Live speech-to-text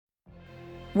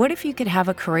What if you could have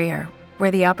a career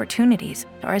where the opportunities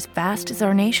are as vast as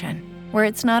our nation, where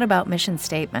it's not about mission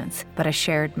statements, but a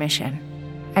shared mission?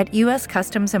 At U.S.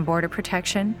 Customs and Border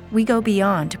Protection, we go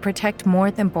beyond to protect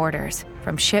more than borders.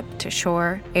 From ship to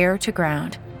shore, air to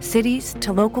ground, cities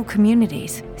to local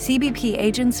communities, CBP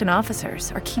agents and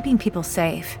officers are keeping people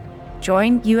safe.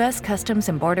 Join U.S. Customs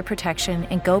and Border Protection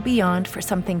and go beyond for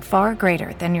something far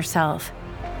greater than yourself.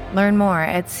 Learn more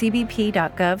at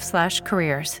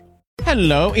cbp.gov/careers.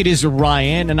 Hello, it is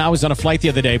Ryan, and I was on a flight the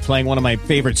other day playing one of my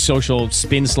favorite social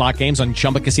spin slot games on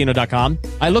ChumbaCasino.com.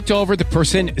 I looked over at the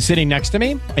person sitting next to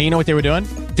me, and you know what they were doing?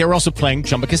 They were also playing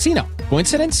Chumba Casino.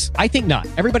 Coincidence? I think not.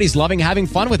 Everybody's loving having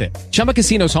fun with it. Chumba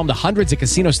Casino is home to hundreds of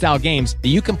casino-style games that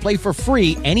you can play for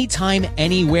free anytime,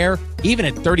 anywhere, even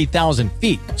at 30,000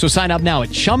 feet. So sign up now at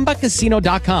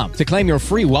ChumbaCasino.com to claim your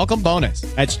free welcome bonus.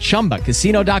 That's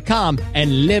ChumbaCasino.com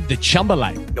and live the Chumba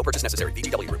life. No purchase necessary.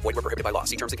 VGW. Void where prohibited by law.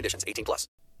 See terms and conditions. 18+.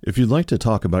 If you'd like to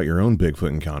talk about your own Bigfoot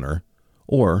encounter,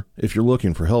 or if you're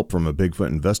looking for help from a Bigfoot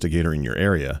investigator in your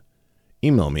area,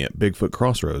 email me at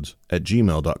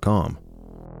bigfootcrossroads@gmail.com.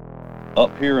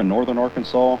 Up here in northern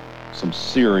Arkansas, some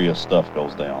serious stuff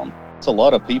goes down. It's a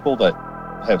lot of people that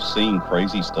have seen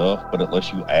crazy stuff, but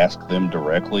unless you ask them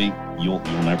directly, you'll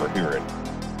never hear it.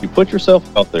 You put yourself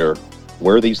out there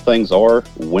where these things are,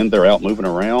 when they're out moving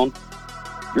around,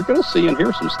 you're going to see and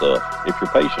hear some stuff if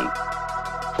you're patient.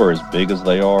 For as big as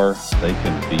they are, they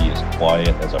can be as quiet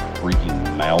as a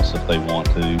freaking mouse if they want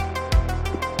to.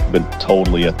 I've been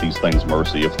totally at these things'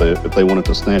 mercy. If they wanted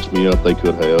to snatch me up, they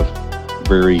could have.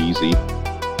 Very easy.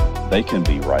 They can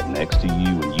be right next to you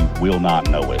and you will not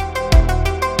know it.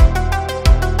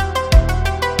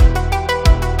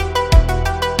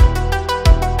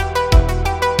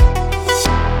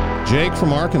 Jake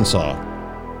from Arkansas,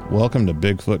 welcome to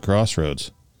Bigfoot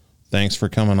Crossroads. Thanks for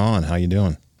coming on. How you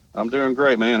doing? I'm doing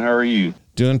great, man. How are you?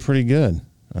 Doing pretty good.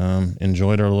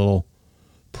 Enjoyed our little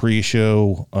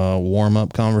pre-show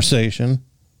warm-up conversation.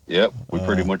 Yep, we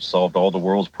pretty much solved all the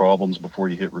world's problems before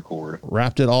you hit record.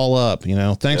 Wrapped it all up, you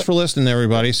know. Thanks for listening,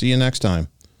 everybody. See you next time.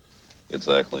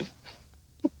 Exactly.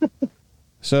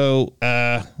 So,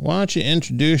 why don't you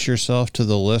introduce yourself to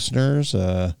the listeners,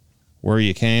 where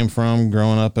you came from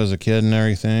growing up as a kid and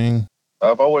everything?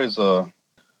 I've always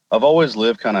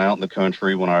lived kind of out in the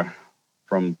country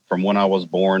from when I was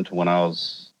born to when I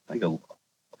was, I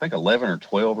think 11 or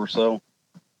 12 or so.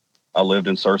 I lived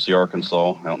in Searcy,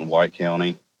 Arkansas, out in White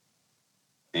County.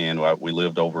 And we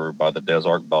lived over by the Des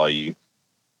Arc Bayou,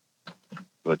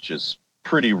 which is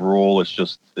pretty rural. It's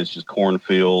just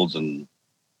cornfields, and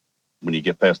when you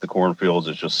get past the cornfields,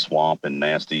 it's just swamp and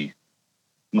nasty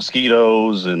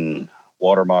mosquitoes and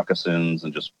water moccasins,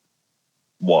 and just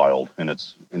wild in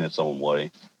its own way.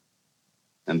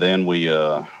 And then we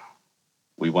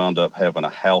wound up having a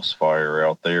house fire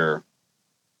out there,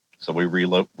 so we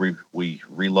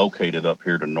relocated up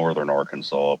here to northern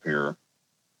Arkansas, up here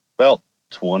about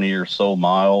 20 or so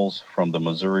miles from the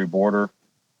Missouri border.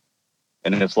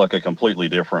 And it's like a completely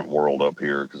different world up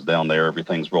here, because down there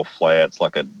everything's real flat. It's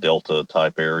like a delta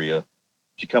type area. If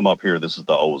you come up here, this is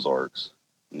the Ozarks.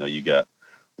 You know, you got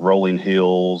rolling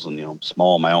hills and, you know,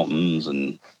 small mountains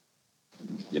and,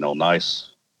 you know,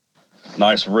 nice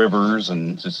rivers,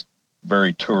 and just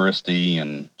very touristy,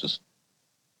 and just,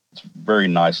 it's very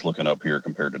nice looking up here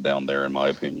compared to down there, in my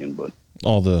opinion. But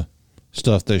all the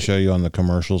stuff they show you on the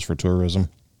commercials for tourism.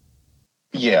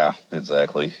 Yeah,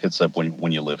 exactly. Except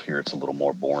when you live here, it's a little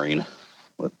more boring.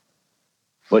 But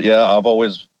yeah, I've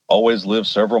always lived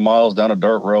several miles down a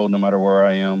dirt road, no matter where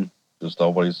I am.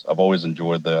 I've always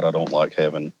enjoyed that. I don't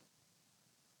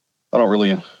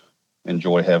really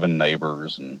enjoy having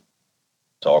neighbors and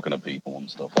talking to people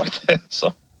and stuff like that.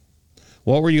 So,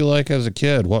 what were you like as a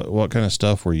kid? What kind of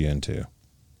stuff were you into?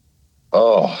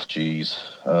 Oh, geez.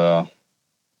 I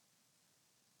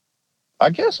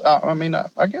guess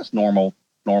normal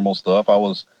stuff.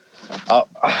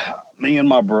 Me and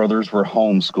my brothers were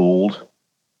homeschooled.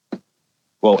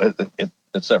 Well,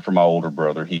 except for my older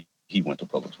brother, he went to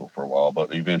public school for a while,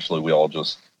 but eventually we all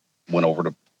just went over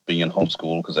to being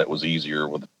homeschooled because that was easier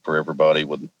for everybody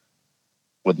with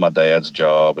my dad's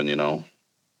job, and, you know,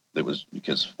 it was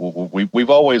because we've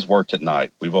always worked at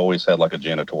night. We've always had like a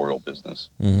janitorial business,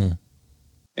 mm-hmm.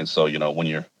 And so, you know, when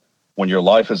your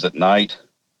life is at night,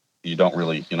 you don't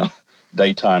really, you know,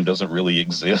 daytime doesn't really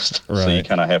exist. Right. So you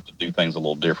kind of have to do things a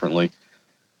little differently.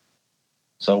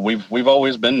 So we've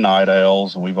always been night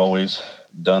owls, and we've always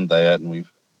done that, and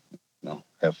we've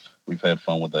had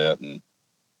fun with that. And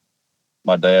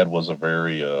my dad was a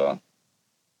very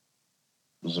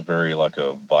like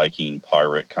a Viking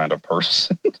pirate kind of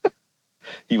person.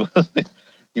 he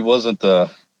wasn't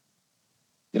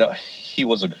he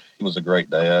was a great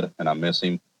dad, and I miss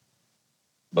him.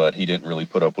 But he didn't really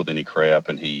put up with any crap,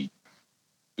 and he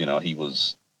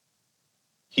was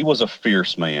a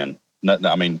fierce man. Not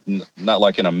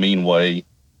like in a mean way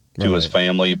to his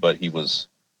family, but you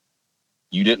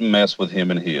didn't mess with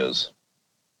him and his.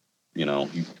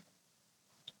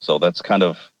 So that's kind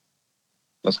of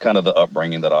the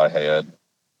upbringing that I had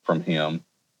from him.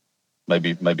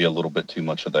 Maybe a little bit too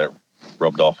much of that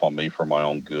rubbed off on me for my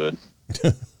own good.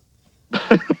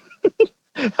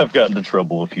 I've gotten into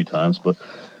trouble a few times, but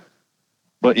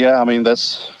yeah, I mean,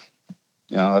 that's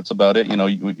about it.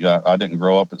 I didn't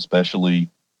grow up especially,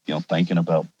 thinking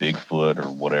about Bigfoot or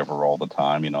whatever all the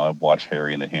time. I've watched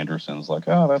Harry and the Hendersons, like,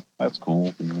 oh, that's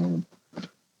cool.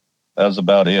 That was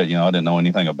about it. I didn't know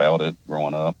anything about it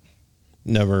growing up.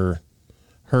 Never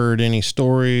heard any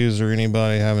stories or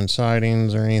anybody having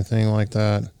sightings or anything like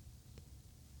that?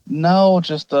 No,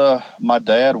 just my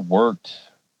dad worked,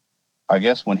 I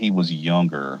guess when he was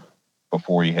younger,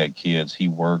 before he had kids, he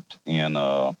worked in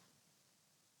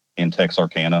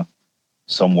Texarkana,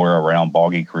 somewhere around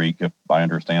Boggy Creek, if I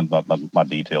understand. My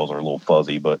details are a little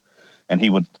fuzzy, and he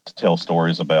would tell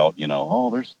stories about, they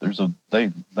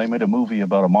made a movie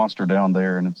about a monster down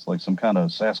there, and it's like some kind of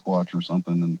Sasquatch or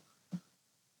something. And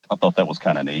I thought that was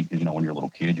kind of neat. When you're a little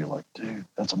kid, you're like, dude,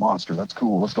 that's a monster. That's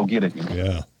cool. Let's go get it.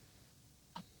 Yeah.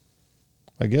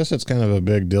 I guess it's kind of a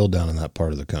big deal down in that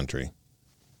part of the country.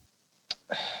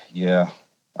 Yeah,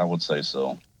 I would say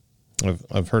so.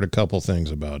 I've heard a couple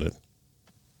things about it.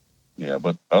 Yeah,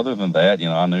 but other than that,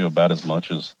 I knew about as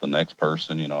much as the next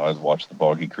person. I watched the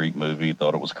Boggy Creek movie,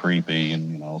 thought it was creepy,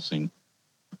 and, seen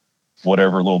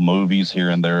whatever little movies here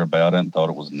and there about it and thought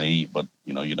it was neat, but,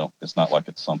 it's not like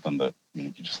it's something that you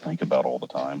just think about all the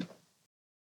time.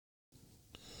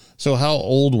 So how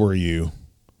old were you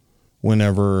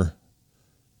whenever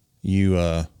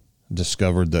you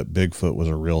discovered that Bigfoot was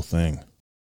a real thing?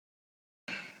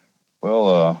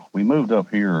 Well, we moved up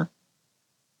here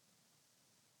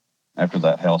after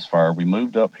that house fire. We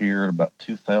moved up here about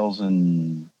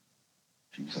 2000.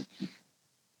 Geez,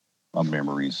 my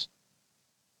memory's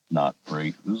not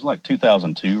great. It was like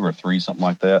 2002 or 3, something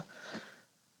like that.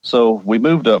 So we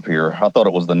moved up here. I thought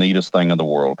it was the neatest thing in the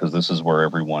world, because this is where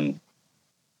everyone,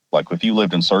 like if you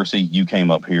lived in Searcy, you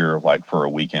came up here like for a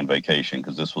weekend vacation,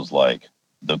 because this was like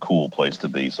the cool place to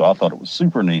be. So I thought it was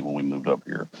super neat when we moved up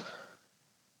here.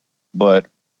 But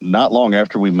not long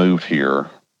after we moved here,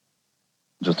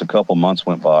 just a couple months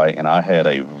went by, and I had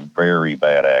a very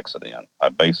bad accident. I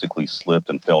basically slipped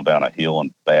and fell down a hill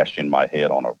and bashed in my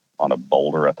head on a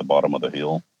boulder at the bottom of the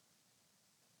hill.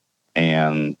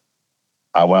 And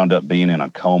I wound up being in a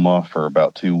coma for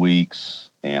about 2 weeks,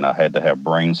 and I had to have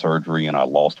brain surgery, and I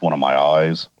lost one of my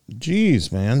eyes.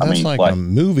 Jeez, man. That's like a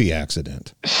movie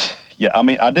accident. Yeah, I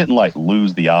mean, I didn't like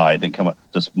lose the eye. It didn't come up.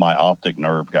 Just my optic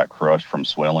nerve got crushed from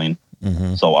swelling.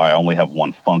 Mm-hmm. So I only have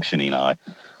one functioning eye.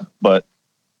 But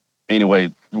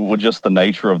anyway, with just the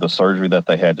nature of the surgery that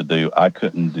they had to do, I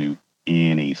couldn't do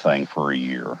anything for a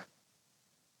year.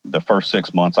 The first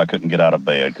 6 months, I couldn't get out of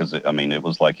bed because, it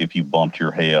was like if you bumped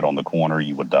your head on the corner,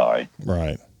 you would die.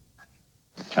 Right.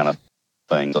 Kind of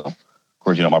thing. So, of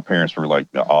course, my parents were like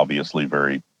obviously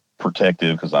very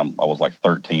protective because I was like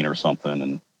 13 or something,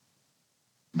 and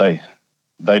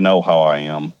they know how I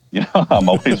am. I'm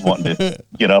always wanting to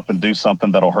get up and do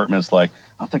something that'll hurt me. It's like,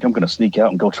 I think I'm going to sneak out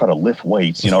and go try to lift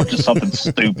weights, just something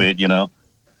stupid,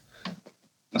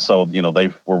 So, they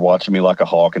were watching me like a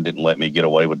hawk and didn't let me get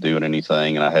away with doing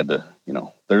anything. And I had to,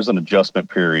 there's an adjustment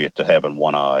period to having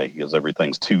one eye because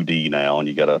everything's 2D now, and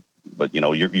you gotta, but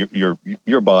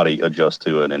your body adjusts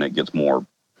to it and it gets more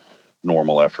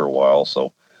normal after a while.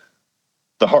 So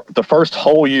the first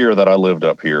whole year that I lived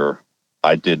up here,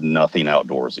 I did nothing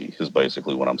outdoorsy is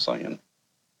basically what I'm saying.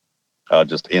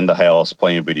 Just in the house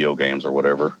playing video games or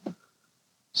whatever.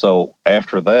 So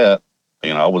after that,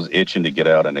 I was itching to get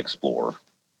out and explore.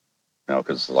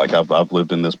 Because like I've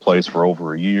lived in this place for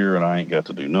over a year and I ain't got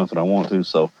to do nothing I want to.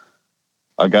 So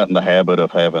I got in the habit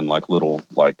of having like little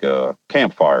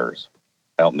campfires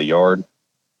out in the yard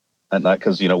at night.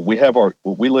 Because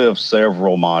we live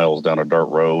several miles down a dirt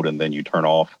road, and then you turn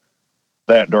off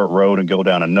that dirt road and go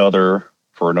down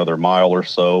for another mile or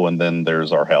so, and then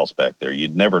there's our house back there.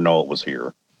 You'd never know it was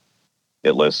here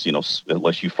unless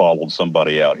you followed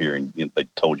somebody out here and they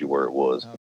told you where it was.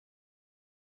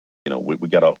 We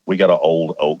got an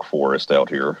old oak forest out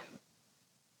here,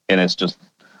 and it's just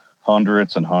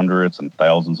hundreds and hundreds and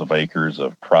thousands of acres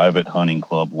of private hunting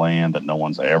club land that no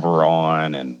one's ever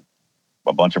on, and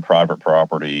a bunch of private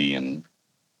property, and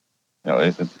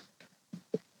it's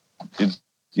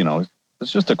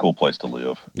just a cool place to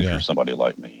live if you're somebody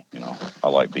like me. I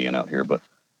like being out here. But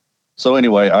so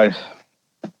anyway, I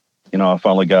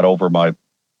finally got over my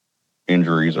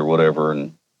injuries or whatever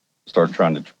and started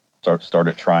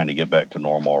trying to get back to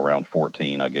normal around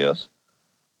 14, I guess.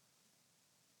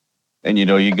 And,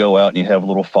 you go out and you have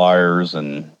little fires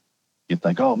and you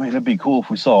think, oh man, it'd be cool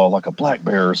if we saw like a black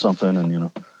bear or something.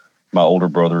 And, my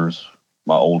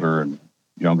older and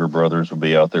younger brothers would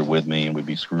be out there with me and we'd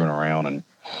be screwing around. And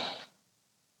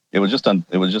it was just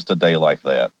a day like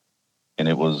that. And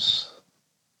it was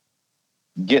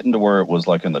getting to where it was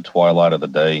like in the twilight of the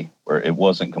day where it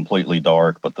wasn't completely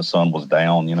dark, but the sun was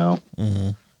down,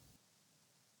 Mm-hmm.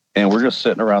 And we're just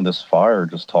sitting around this fire,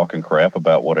 just talking crap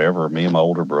about whatever, me and my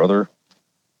older brother.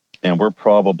 And we're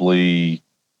probably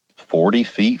 40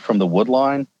 feet from the wood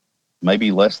line,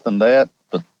 maybe less than that,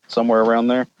 but somewhere around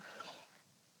there.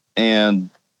 And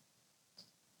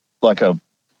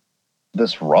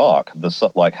this rock,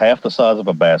 like half the size of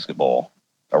a basketball,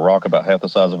 a rock about half the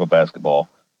size of a basketball,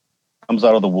 comes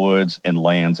out of the woods and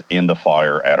lands in the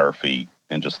fire at our feet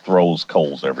and just throws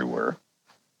coals everywhere.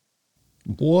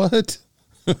 What?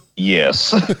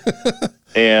 Yes.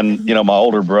 And, my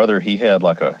older brother, he had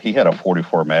a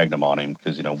 44 Magnum on him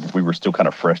because, we were still kind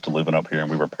of fresh to living up here and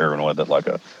we were paranoid that like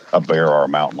a bear or a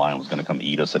mountain lion was going to come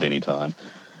eat us at any time.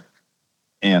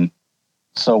 And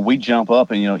so we jump up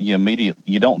and,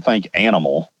 you don't think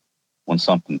animal when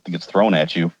something gets thrown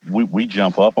at you. We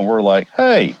jump up and we're like,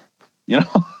 hey,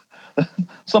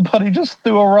 somebody just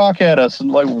threw a rock at us.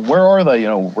 And like, where are they?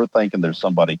 We're thinking there's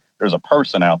a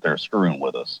person out there screwing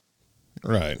with us.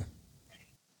 Right.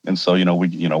 And so,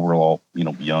 we're all,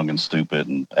 young and stupid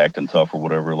and acting tough or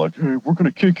whatever. Like, hey, we're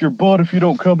going to kick your butt if you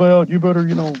don't come out. You better,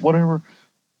 whatever.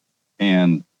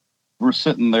 And we're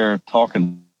sitting there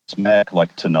talking smack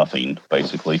like to nothing,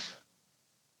 basically.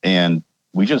 And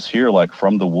we just hear like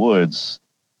from the woods,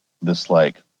 this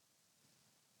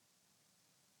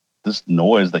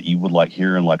noise that you would like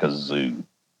hear in like a zoo.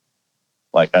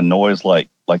 Like a noise like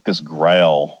this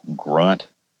grunt.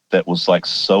 That was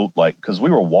because we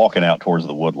were walking out towards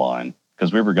the wood line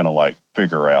because we were going to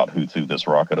figure out who threw this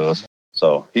rock at us.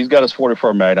 So he's got his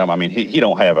 44 Magnum. I mean, he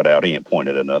don't have it out. He ain't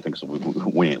pointed at nothing because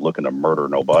we ain't looking to murder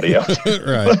nobody out there.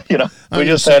 Right. But, we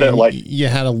just had it you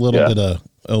had a little bit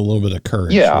of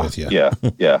courage with you.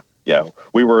 Yeah.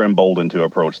 We were emboldened to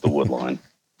approach the wood line,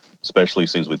 especially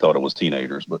since we thought it was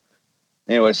teenagers. But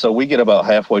anyway, so we get about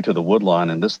halfway to the wood line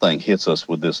and this thing hits us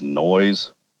with this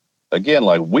noise. Again,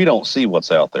 we don't see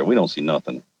what's out there. We don't see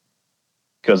nothing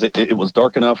because it was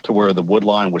dark enough to where the wood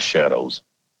line was shadows.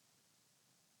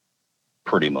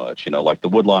 Pretty much, the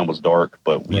wood line was dark,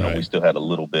 but we still had a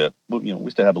little bit.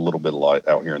 We still had a little bit of light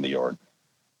out here in the yard.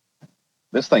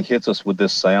 This thing hits us with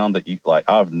this sound that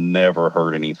I've never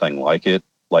heard anything like it.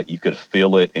 Like you could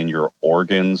feel it in your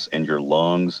organs and your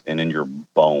lungs and in your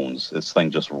bones. This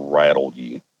thing just rattled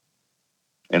you,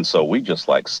 and so we just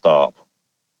stop.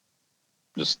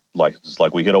 Just like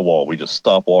we hit a wall. We just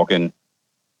stop walking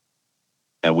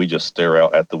and we just stare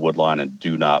out at the wood line and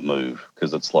do not move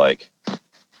because it's like,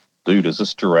 dude, is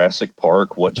this Jurassic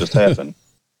Park? What just happened?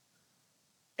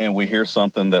 And we hear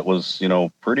something that was,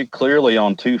 pretty clearly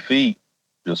on 2 feet,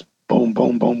 just boom,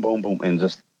 boom, boom, boom, boom.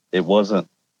 And it was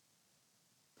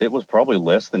probably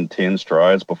less than 10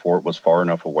 strides before it was far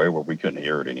enough away where we couldn't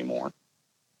hear it anymore.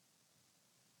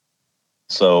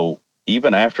 So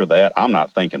even after that, I'm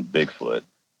not thinking Bigfoot.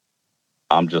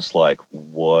 I'm just like,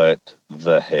 what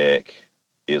the heck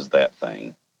is that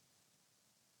thing?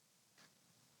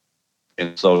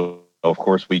 And so, of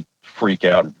course, we freak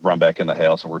out and run back in the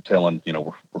house, and we're telling,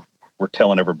 we're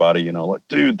telling everybody,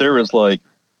 dude, there is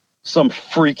some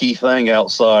freaky thing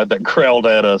outside that growled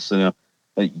at us, and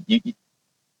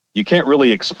you can't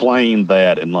really explain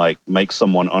that and make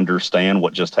someone understand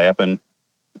what just happened.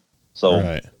 So,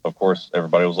 right. Of course,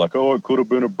 everybody was like, oh, it could have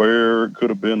been a bear. It could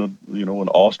have been, an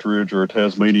ostrich or a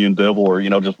Tasmanian devil or,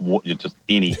 just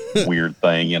any weird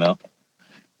thing,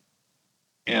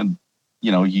 And,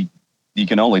 you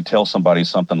can only tell somebody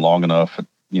something long enough,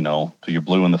 till you're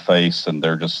blue in the face and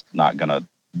they're just not going to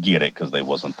get it because they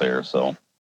wasn't there. So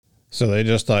they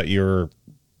just thought you were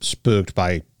spooked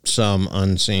by some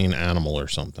unseen animal or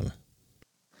something.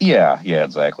 Yeah,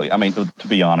 exactly. I mean, to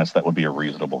be honest, that would be a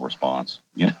reasonable response,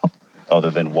 other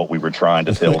than what we were trying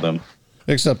to tell them.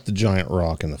 Except the giant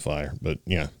rock in the fire, but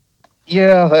yeah.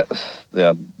 Yeah,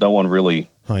 no one really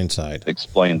hindsight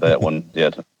explained that one. Yeah,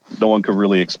 no one could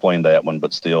really explain that one,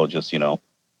 but still just,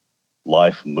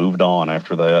 life moved on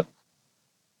after that.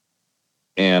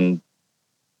 And,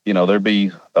 there'd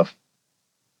be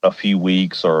a few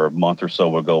weeks or a month or so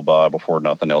would go by before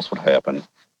nothing else would happen. And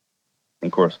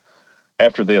of course,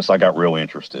 after this, I got real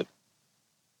interested.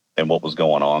 and what was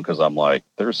going on, because I'm like,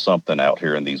 there's something out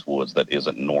here in these woods that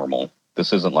isn't normal.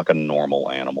 This isn't like a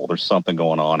normal animal. There's something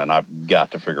going on, and I've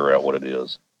got to figure out what it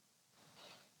is.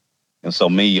 And so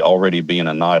me already being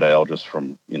a night owl just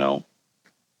from,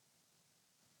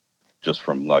 just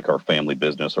from like our family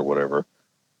business or whatever,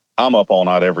 I'm up all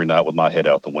night every night with my head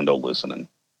out the window listening.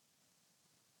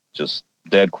 Just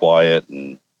dead quiet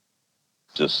and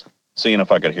just seeing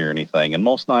if I could hear anything. And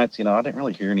most nights, I didn't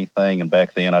really hear anything. And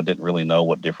back then I didn't really know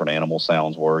what different animal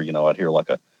sounds were. I'd hear like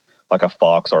a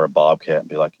fox or a bobcat and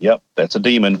be like, yep, that's a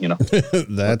demon,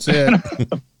 That's it.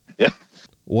 Yeah.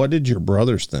 What did your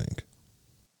brothers think?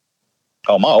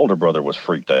 Oh, my older brother was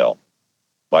freaked out.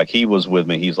 Like, he was with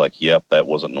me. He's like, yep, that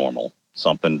wasn't normal.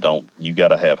 You got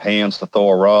to have hands to throw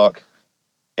a rock.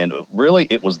 And really,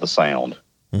 it was the sound.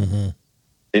 Mm-hmm.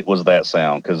 It was that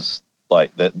sound. Cause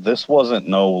like this wasn't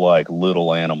no like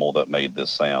little animal that made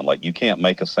this sound. Like, you can't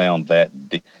make a sound that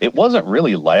deep. It wasn't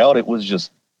really loud. It was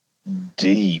just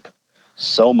deep,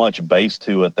 so much bass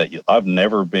to it that I've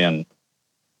never been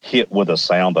hit with a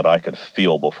sound that I could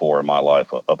feel before in my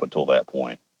life up until that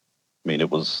point. I mean,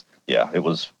 it was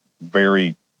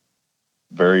very,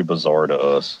 very bizarre to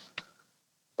us.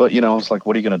 But, it's like,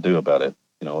 what are you going to do about it?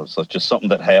 It's just something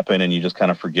that happened and you just kind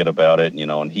of forget about it,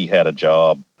 and he had a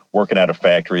job working at a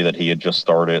factory that he had just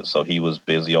started. So he was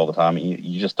busy all the time.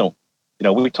 You just don't,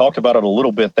 we talked about it a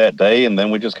little bit that day and then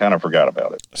we just kind of forgot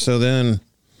about it. So then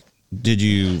did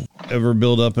you ever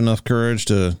build up enough courage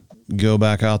to go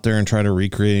back out there and try to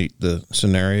recreate the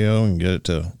scenario and get it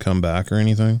to come back or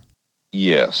anything?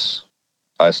 Yes.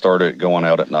 I started going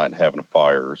out at night and having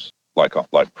fires like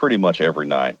pretty much every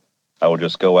night. I would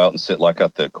just go out and sit like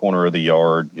at the corner of the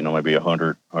yard, maybe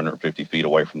 100, 150 feet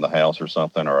away from the house or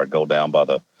something, or I'd go down by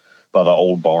the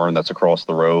old barn that's across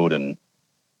the road and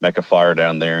make a fire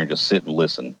down there and just sit and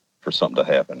listen for something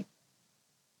to happen.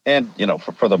 And,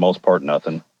 for the most part,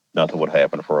 nothing would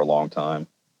happen for a long time.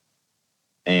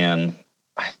 And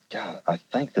I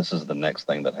think this is the next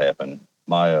thing that happened.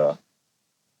 My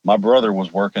brother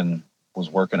was working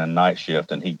a night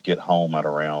shift and he'd get home at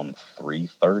around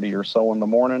 3:30 or so in the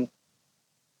morning.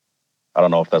 I don't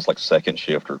know if that's like second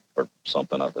shift or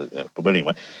something. But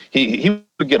anyway, he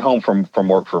would get home from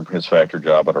work from his factory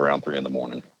job at around 3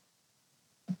 a.m.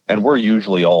 And we're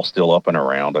usually all still up and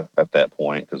around at that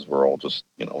point because we're all just,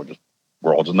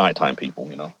 we're all just nighttime people,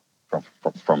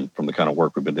 from the kind of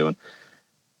work we've been doing.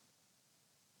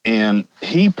 And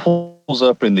he pulls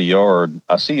up in the yard.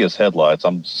 I see his headlights.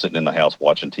 I'm sitting in the house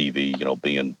watching TV,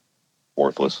 being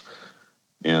worthless.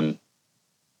 And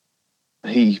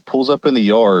he pulls up in the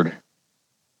yard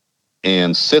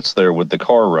and sits there with the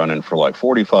car running for like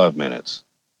 45 minutes.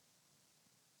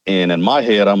 And in my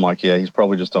head, I'm like, yeah, he's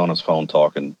probably just on his phone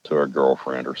talking to a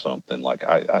girlfriend or something. Like,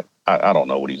 I don't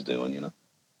know what he's doing,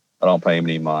 I don't pay him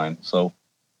any mind. So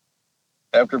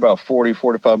after about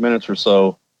 45 minutes or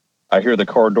so, I hear the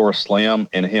car door slam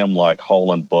and him like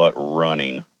hauling butt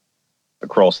running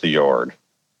across the yard.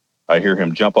 I hear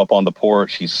him jump up on the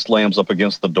porch. He slams up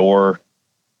against the door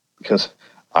because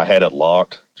I had it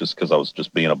locked just because I was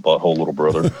just being a butthole little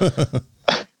brother.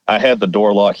 I had the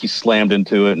door locked. He slammed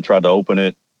into it and tried to open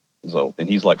it. And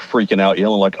he's like freaking out,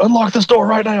 yelling like, unlock this door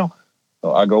right now.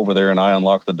 So I go over there and I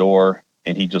unlock the door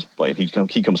and he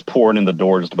comes pouring in the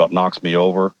door, just about knocks me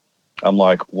over. I'm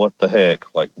like, what the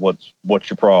heck? Like, what's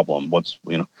your problem?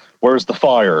 Where's the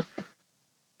fire?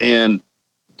 And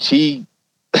he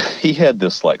had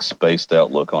this like spaced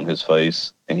out look on his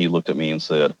face. And he looked at me and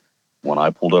said, when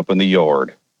I pulled up in the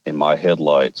yard and my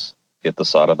headlights hit the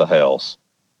side of the house,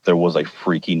 there was a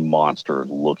freaking monster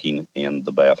looking in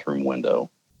the bathroom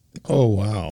window. Oh,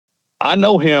 wow. I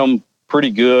know him pretty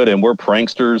good and we're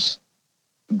pranksters,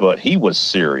 but he was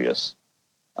serious.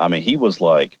 I mean, he was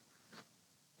like,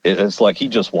 it's like he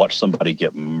just watched somebody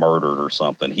get murdered or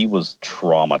something. He was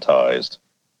traumatized.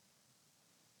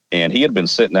 And he had been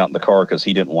sitting out in the car because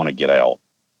he didn't want to get out.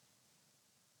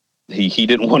 He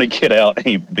didn't want to get out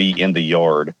and be in the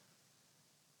yard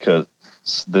because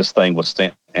this thing was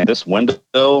standing. And this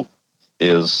window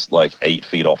is like 8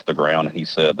 feet off the ground. And he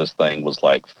said this thing was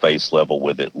like face level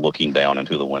with it, looking down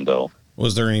into the window.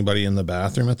 Was there anybody in the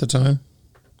bathroom at the time?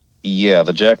 Yeah,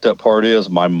 the jacked up part is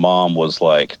my mom was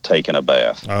like taking a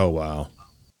bath. Oh, wow.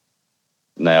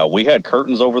 Now, we had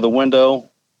curtains over the window,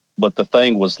 but the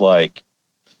thing was like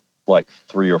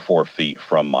 3 or 4 feet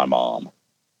from my mom.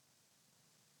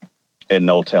 And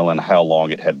no telling how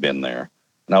long it had been there.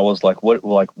 And I was like,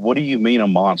 what do you mean a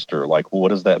monster? Like, what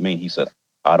does that mean? He said,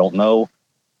 I don't know.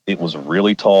 It was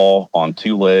really tall on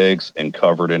 2 legs and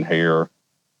covered in hair.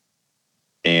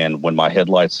 And when my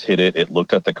headlights hit it, it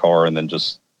looked at the car and then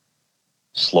just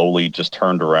slowly just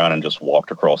turned around and just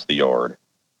walked across the yard.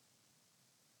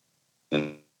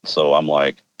 And so I'm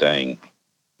like, dang.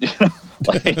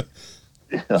 Like,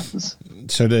 yes.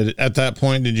 So at that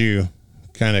point, did you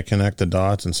kind of connect the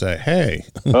dots and say, hey?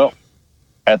 Well,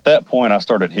 at that point, I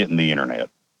started hitting the internet.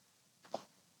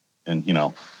 And,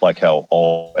 like how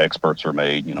all experts are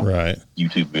made, right.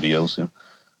 YouTube videos.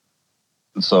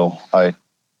 And so I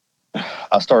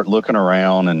start looking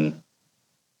around and,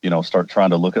 start trying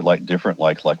to look at like different,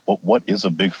 like what is a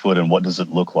Bigfoot and what does it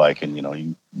look like? And,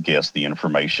 you guess the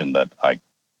information that I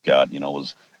got,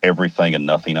 was everything and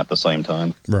nothing at the same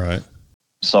time. Right.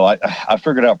 So I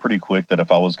figured out pretty quick that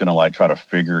if I was going to like try to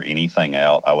figure anything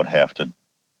out, I would have to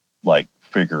like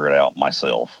figure it out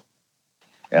myself.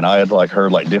 And I had like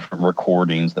heard like different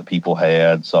recordings that people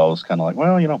had. So I was kind of like,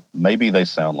 well, maybe they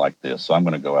sound like this. So I'm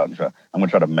going to go out and I'm going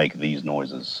to try to make these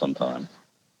noises sometime.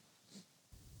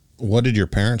 What did your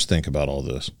parents think about all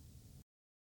this?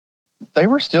 They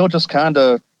were still just kind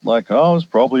of like, oh, it's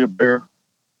probably a bear.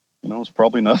 It's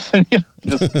probably nothing.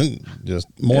 Just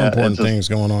more important things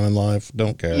going on in life.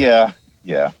 Don't care.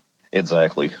 Yeah,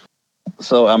 exactly.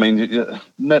 So, I mean,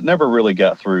 never really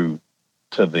got through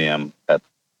to them at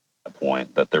that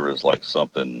point that there was like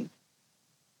something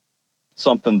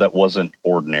that wasn't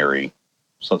ordinary.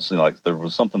 Something like there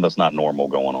was something that's not normal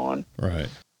going on. Right.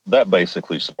 That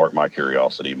basically sparked my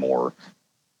curiosity more.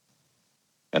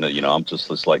 And, I'm just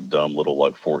this like dumb little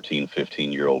like 14,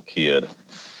 15-year-old kid.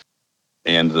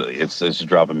 And it's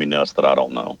driving me nuts that I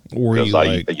don't know. Were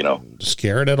you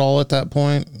scared at all at that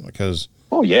point? Because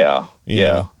yeah.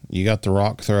 You got the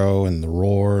rock throw and the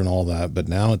roar and all that, but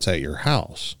now it's at your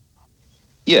house.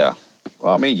 Yeah.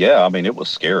 Well, I mean, it was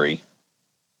scary,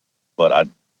 but I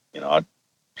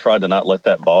tried to not let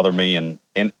that bother me. And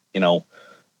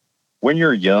when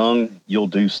you're young, you'll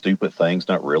do stupid things,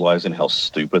 not realizing how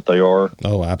stupid they are.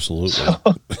 Oh, absolutely. So,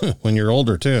 when you're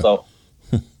older too. So,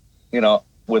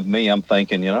 with me, I'm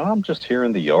thinking, I'm just here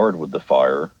in the yard with the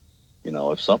fire.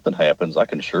 If something happens, I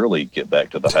can surely get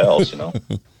back to the house,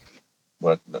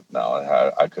 But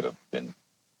no, I could have been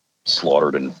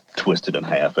slaughtered and twisted in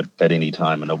half at any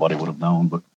time and nobody would have known.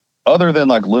 But other than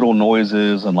like little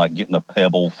noises and like getting a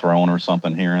pebble thrown or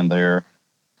something here and there,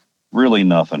 really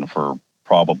nothing for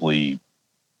probably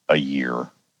a year.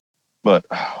 But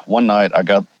one night I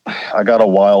got a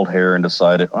wild hair and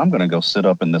decided I'm going to go sit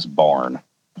up in this barn.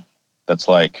 That's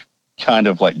like kind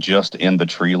of like just in the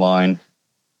tree line.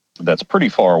 That's pretty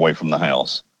far away from the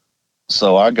house.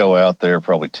 So I go out there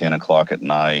probably 10 o'clock at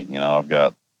night. I've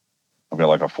got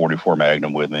like a 44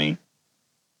 Magnum with me.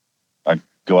 I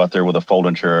go out there with a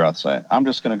folding chair. I say, I'm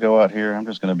just going to go out here. I'm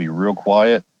just going to be real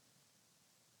quiet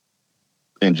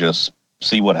and just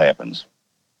see what happens.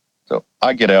 So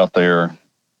I get out there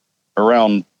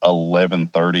around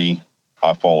 11:30.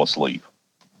 I fall asleep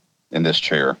in this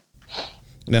chair.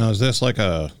 Now, is this like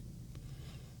a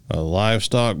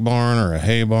livestock barn or a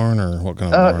hay barn or what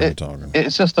kind of barn are you talking?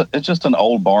 It's just an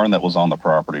old barn that was on the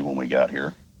property when we got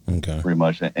here. Okay. Pretty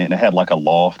much. And it had like a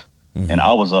loft, and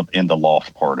I was up in the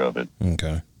loft part of it.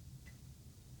 Okay.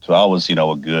 So I was,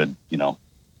 a good,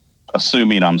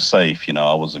 assuming I'm safe,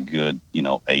 I was a good,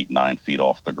 8-9 feet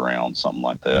off the ground, something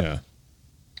like that. Yeah.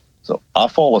 So I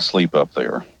fall asleep up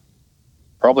there,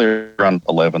 probably around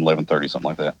 11:30, something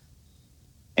like that.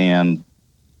 And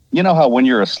you know how when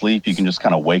you're asleep, you can just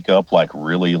kind of wake up like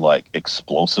really like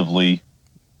explosively,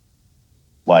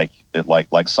 like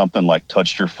something like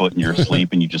touched your foot in your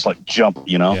sleep and you just like jump,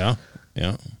 Yeah.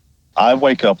 I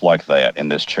wake up like that in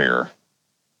this chair,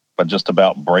 but just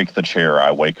about break the chair.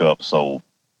 I wake up so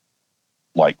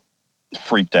like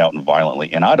freaked out and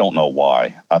violently, and I don't know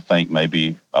why. I think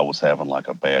maybe I was having like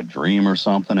a bad dream or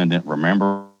something and didn't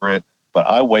remember it, but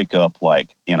I wake up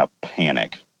like in a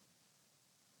panic.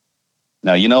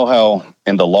 Now, you know how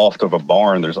in the loft of a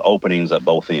barn, there's openings at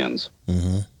both ends.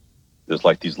 Mm-hmm. There's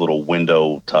like these little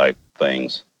window type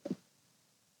things.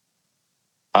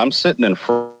 I'm sitting in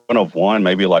front of one,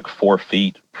 maybe like 4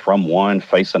 feet from one,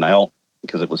 facing out,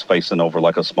 because it was facing over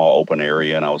like a small open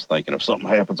area. And I was thinking, if something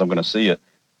happens, I'm going to see it.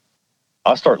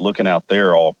 I start looking out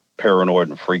there all paranoid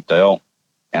and freaked out,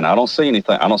 and I don't see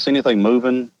anything. I don't see anything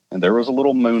moving, and there was a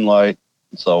little moonlight.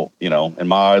 So, and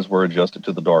my eyes were adjusted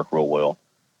to the dark real well.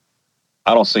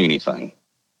 I don't see anything.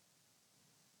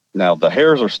 Now, the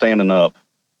hairs are standing up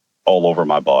all over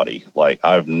my body. Like,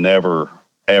 I've never,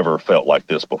 ever felt like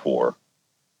this before.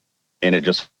 And it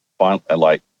just,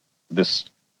 like, this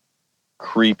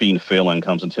creeping feeling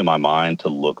comes into my mind to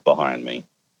look behind me.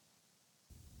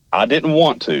 I didn't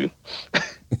want to.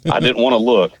 I didn't want to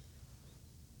look.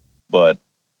 But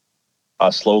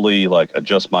I slowly, like,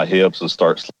 adjust my hips and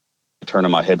start turning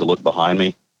my head to look behind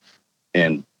me.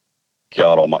 And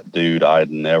God almighty, dude,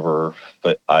 I'd never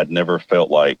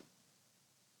felt like,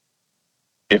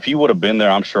 if you would have been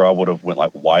there, I'm sure I would have went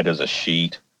like white as a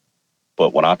sheet.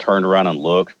 But when I turned around and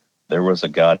looked, there was a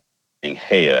goddamn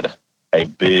head, a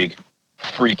big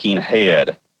freaking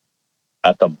head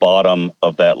at the bottom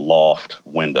of that loft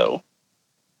window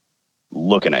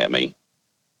looking at me.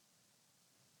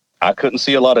 I couldn't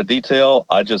see a lot of detail.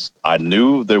 I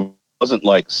knew there wasn't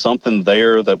like something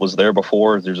there that was there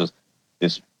before. There's just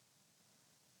this,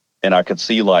 and I could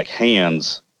see like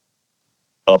hands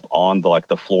up on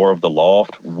the floor of the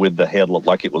loft with the head looked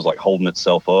like it was like holding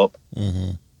itself up.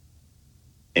 Mm-hmm.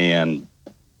 And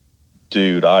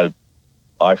dude, I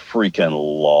freaking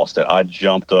lost it. I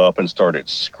jumped up and started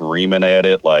screaming at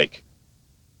it, like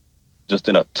just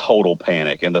in a total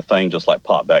panic. And the thing just like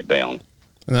popped back down.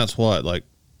 And that's what, like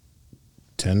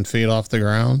 10 feet off the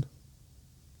ground?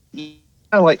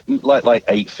 Yeah, like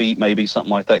 8 feet, maybe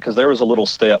something like that. Cause there was a little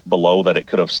step below that it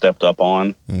could have stepped up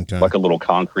on, okay. like a little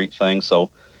concrete thing. So,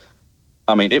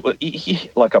 I mean, it was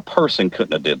like a person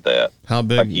couldn't have did that. How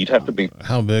big? Like, you'd have to be.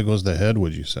 How big was the head,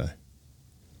 would you say?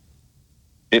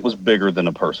 It was bigger than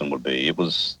a person would be. It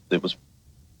was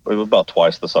about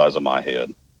twice the size of my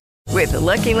head. With the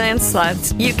Lucky Land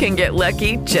Slots, you can get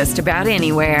lucky just about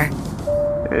anywhere.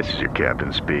 This is your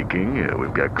captain speaking.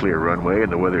 We've got clear runway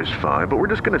and the weather's fine, but we're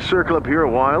just going to circle up here a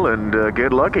while and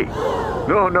get lucky.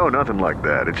 No, nothing like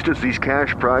that. It's just these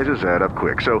cash prizes add up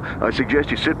quick. So I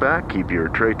suggest you sit back, keep your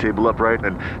tray table upright,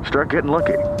 and start getting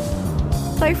lucky.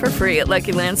 Play for free at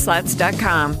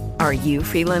LuckyLandSlots.com. Are you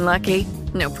feeling lucky?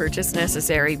 No purchase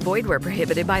necessary. Void where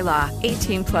prohibited by law.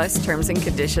 18+ terms and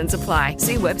conditions apply.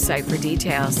 See website for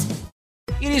details.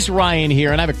 It is Ryan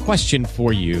here, and I have a question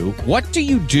for you. What do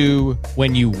you do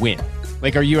when you win?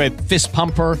 Like, are you a fist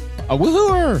pumper, a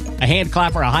woohooer, a hand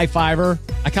clapper, a high fiver?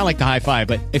 I kind of like the high five,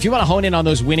 but if you want to hone in on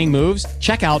those winning moves,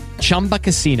 check out Chumba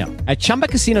Casino. At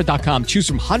ChumbaCasino.com, choose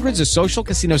from hundreds of social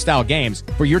casino-style games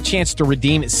for your chance to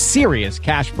redeem serious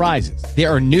cash prizes.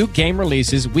 There are new game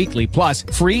releases weekly, plus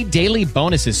free daily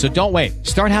bonuses, so don't wait.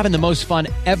 Start having the most fun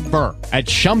ever at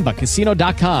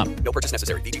ChumbaCasino.com. No purchase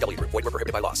necessary. VGW Group. Void where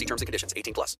prohibited by law. See terms and conditions.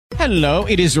 18+. Hello,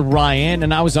 it is Ryan,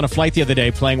 and I was on a flight the other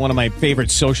day playing one of my favorite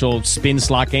social spin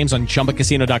slot games on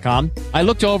ChumbaCasino.com. I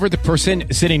looked over at the person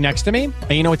sitting next to me,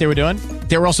 and you know what they were doing?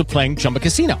 They were also playing Chumba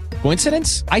Casino.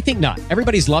 Coincidence? I think not.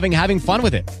 Everybody's loving having fun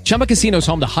with it. Chumba Casino is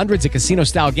home to hundreds of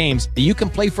casino-style games that you can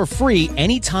play for free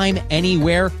anytime,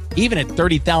 anywhere, even at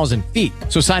 30,000 feet.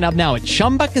 So sign up now at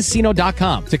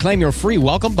ChumbaCasino.com to claim your free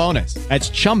welcome bonus. That's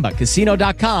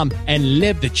ChumbaCasino.com and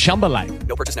live the Chumba life.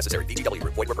 No purchase necessary. VGW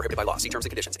Group. Void where prohibited by law. See terms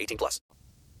and conditions. 18+.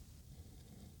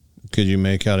 Could you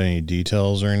make out any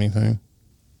details or anything?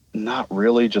 Not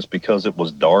really, just because it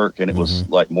was dark and it was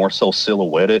like more so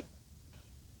silhouetted.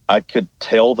 I could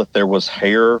tell that there was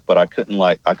hair, but I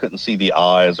couldn't see the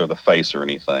eyes or the face or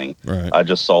anything. Right. I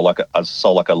just saw like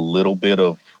a little bit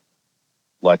of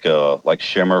like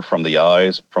shimmer from the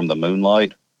eyes from the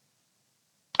moonlight.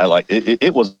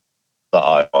 It was the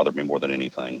eye bothered me more than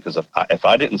anything, because if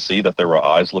I didn't see that there were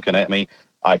eyes looking at me,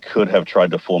 I could have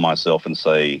tried to fool myself and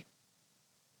say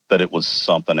that it was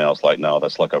something else. Like, no,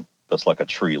 that's like a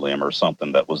tree limb or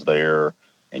something that was there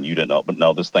and you didn't know. But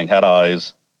no, this thing had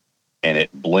eyes and it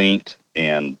blinked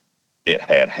and it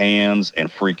had hands and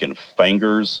freaking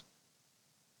fingers.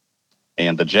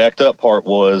 And the jacked up part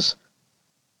was,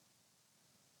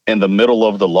 in the middle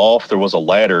of the loft, there was a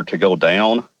ladder to go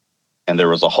down, and there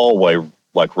was a hallway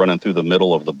like running through the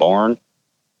middle of the barn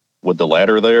with the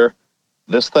ladder there.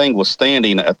 This thing was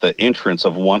standing at the entrance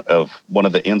of one of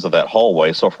the ends of that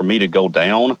hallway. So for me to go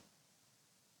down,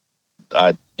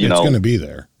 it's going to be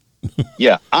there.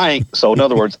 Yeah, so in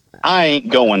other words, I ain't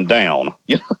going down.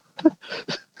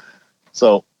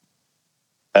 So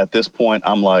at this point,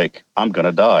 I'm like, I'm going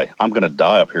to die. I'm going to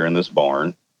die up here in this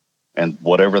barn. And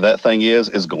whatever that thing is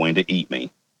going to eat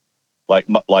me. Like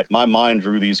my mind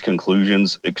drew these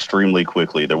conclusions extremely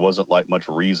quickly. There wasn't like much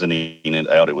reasoning it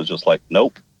out. It was just like,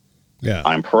 nope. Yeah.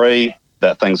 I'm prey.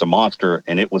 That thing's a monster,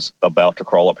 and it was about to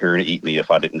crawl up here and eat me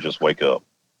if I didn't just wake up.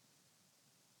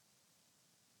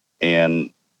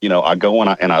 And I go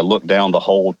and I look down the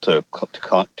hole to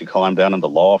climb down in the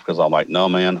loft, because I'm like, no,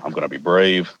 man, I'm going to be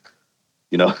brave.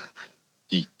 You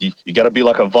got to be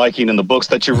like a Viking in the books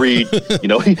that you read. You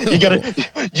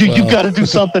got to do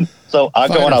something. So I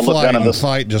go and I look down in this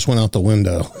fight just went out the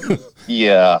window.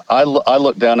 Yeah, I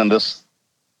look down in this.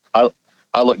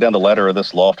 I look down the ladder of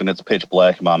this loft and it's pitch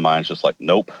black. And my mind's just like,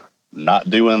 nope, not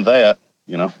doing that.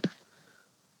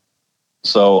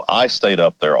 So I stayed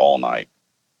up there all night,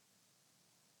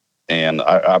 and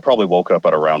I probably woke up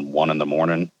at around 1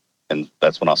 a.m, and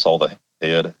that's when I saw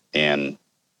head, and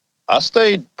I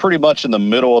stayed pretty much in the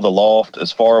middle of the loft,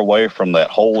 as far away from that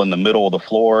hole in the middle of the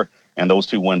floor and those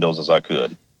two windows as I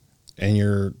could. And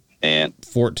you're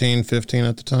 14, 15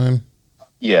 at the time?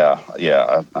 Yeah.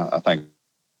 I think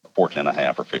 14 and a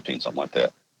half or 15, something like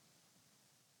that.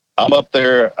 I'm up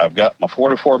there. I've got my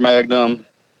 44 Magnum,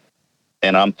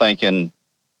 and I'm thinking,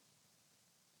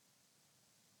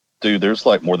 dude, there's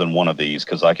like more than one of these,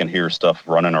 because I can hear stuff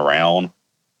running around,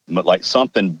 but like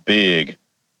something big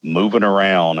moving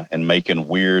around and making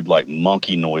weird like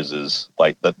monkey noises.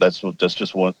 Like that's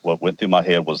just what went through my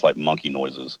head, was like monkey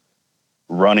noises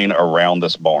running around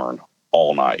this barn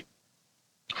all night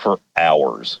for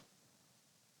hours.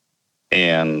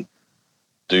 And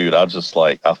dude, I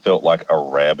felt like a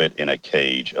rabbit in a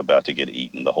cage about to get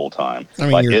eaten the whole time. I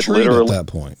mean, like, you're treed at that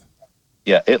point.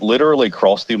 Yeah, it literally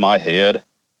crossed through my head.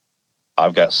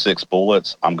 I've got 6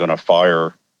 bullets. I'm going to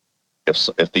fire.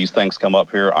 If these things come up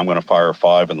here, I'm going to fire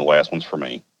 5, and the last one's for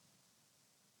me.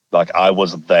 Like, I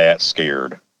was that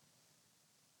scared.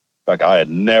 Like, I had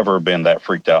never been that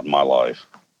freaked out in my life.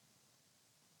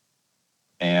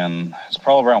 And it's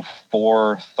probably around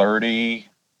 4:30,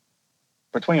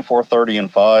 between 4:30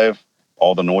 and 5,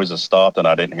 all the noises stopped, and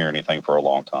I didn't hear anything for a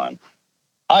long time.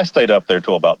 I stayed up there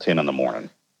till about 10 in the morning.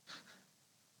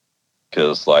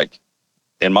 Because, like,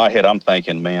 in my head, I'm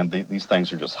thinking, man, these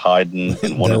things are just hiding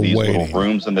in one of these little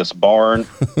rooms in this barn.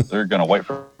 They're going to wait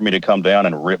for me to come down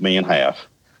and rip me in half.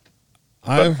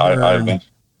 I've heard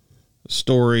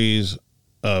stories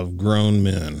of grown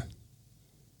men,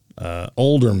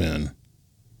 older men,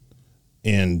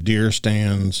 in deer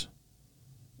stands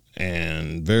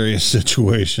and various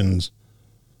situations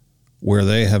where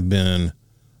they have been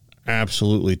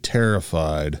absolutely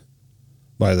terrified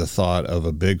by the thought of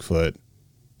a Bigfoot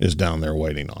is down there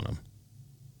waiting on them.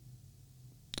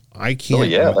 I can't.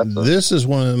 This is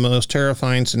one of the most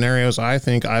terrifying scenarios I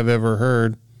think I've ever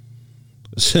heard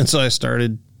since I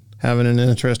started having an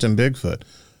interest in Bigfoot.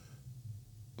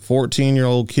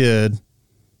 14-year-old kid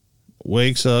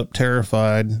wakes up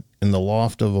terrified in the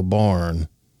loft of a barn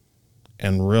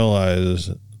and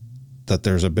realizes that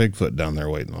there's a Bigfoot down there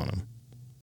waiting on him.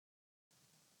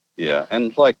 Yeah,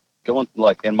 and like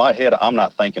in my head, I'm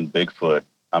not thinking Bigfoot.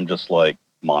 I'm just like,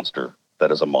 monster.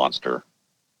 That is a monster.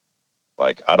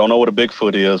 Like, I don't know what a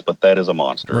Bigfoot is, but that is a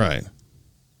monster. Right.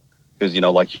 Because, you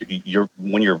know, like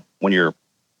when you're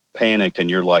panicked and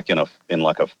you're like in a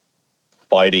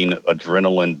fighting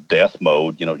adrenaline death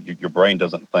mode, you know, your brain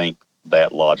doesn't think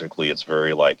that logically. It's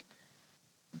very like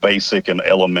basic and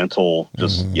elemental.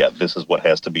 Just, yeah, this is what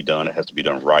has to be done. It has to be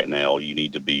done right now. You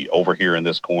need to be over here in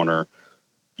this corner.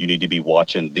 You need to be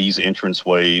watching these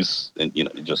entranceways, and, you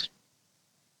know, just,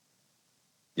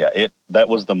 yeah, that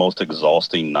was the most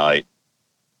exhausting night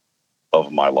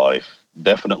of my life.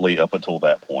 Definitely up until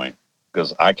that point,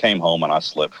 because I came home and I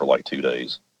slept for like 2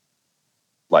 days.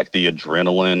 Like, the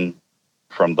adrenaline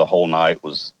from the whole night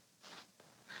was,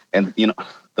 and, you know,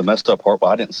 the messed up part,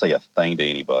 well, I didn't say a thing to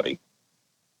anybody.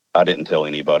 I didn't tell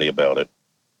anybody about it.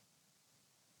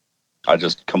 I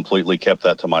just completely kept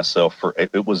that to myself.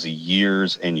 It was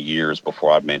years and years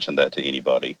before I mentioned that to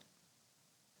anybody.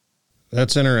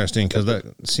 That's interesting, because that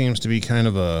seems to be kind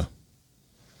of a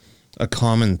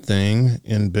common thing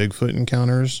in Bigfoot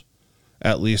encounters,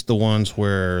 at least the ones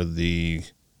where the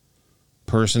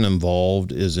person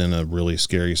involved is in a really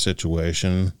scary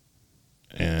situation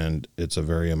and it's a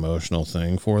very emotional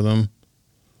thing for them.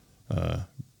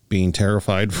 Being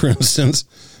terrified, for instance.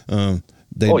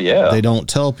 They don't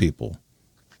tell people.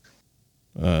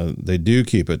 They do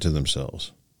keep it to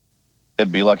themselves.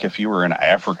 It'd be like if you were in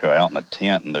Africa out in a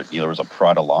tent and there was a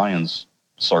pride of lions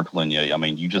circling you. I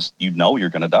mean, you know you're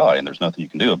going to die and there's nothing you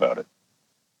can do about it.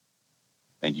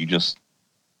 And you just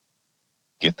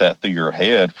get that through your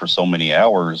head for so many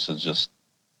hours. It's just,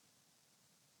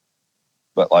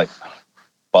 but like,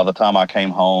 by the time I came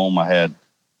home, I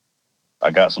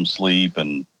got some sleep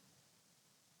and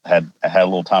had a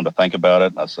little time to think about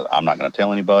it. And I said, I'm not going to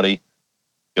tell anybody,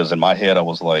 because in my head, I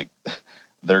was like,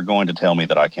 they're going to tell me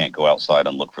that I can't go outside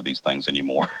and look for these things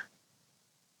anymore.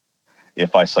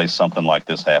 If I say something like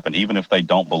this happened, even if they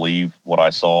don't believe what I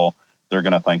saw, they're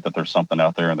going to think that there's something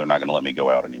out there and they're not going to let me go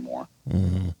out anymore.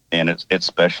 Mm-hmm. And it's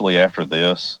especially after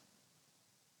this,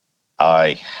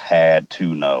 I had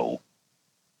to know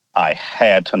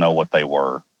what they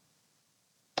were.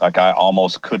 Like, I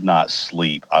almost could not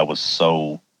sleep. I was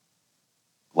so,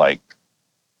 like,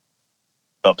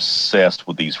 obsessed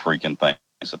with these freaking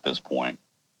things at this point.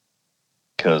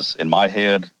 Because in my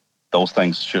head, those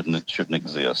things shouldn't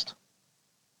exist.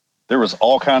 There was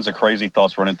all kinds of crazy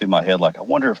thoughts running through my head. Like, I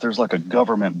wonder if there's like a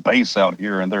government base out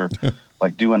here and they're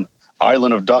like doing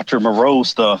Island of Dr. Moreau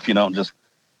stuff,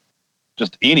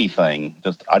 just anything.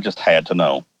 I just had to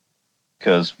know.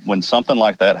 Because when something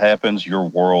like that happens, your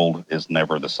world is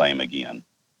never the same again.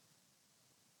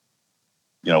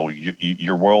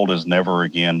 Your world is never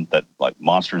again that like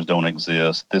monsters don't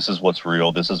exist. This is what's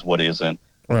real. This is what isn't.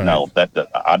 Right. No,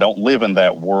 that I don't live in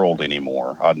that world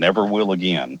anymore. I never will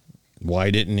again.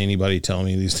 Why didn't anybody tell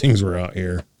me these things were out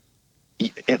here?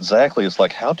 Exactly. It's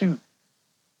like, how do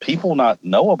people not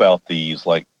know about these?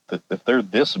 Like, if they're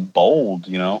this bold,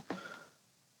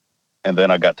 And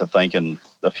then I got to thinking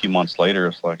a few months later,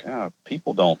 it's like,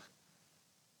 people don't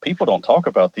talk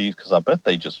about these because I bet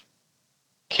they just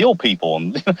kill people,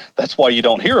 and that's why you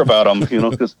don't hear about them,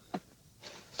 'cause,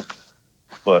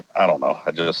 but I don't know.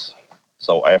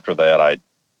 So after that,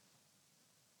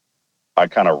 I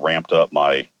kind of ramped up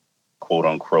my quote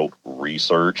unquote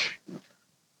research.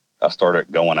 I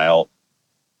started going out.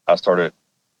 I started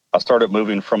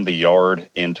moving from the yard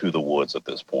into the woods at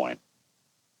this point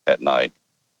at night.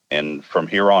 And from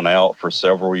here on out, for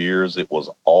several years, it was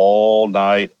all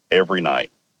night, every night.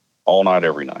 All night,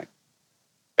 every night.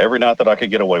 Every night that I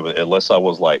could get away with it, unless I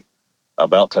was like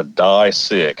about to die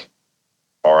sick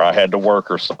or I had to work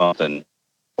or something,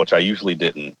 which I usually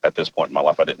didn't at this point in my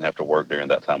life. I didn't have to work during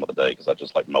that time of the day because I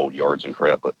just like mowed yards and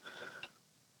crap. But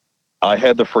I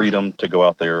had the freedom to go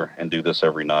out there and do this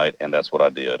every night, and that's what I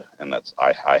did. And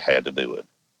I had to do it.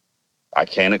 I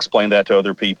can't explain that to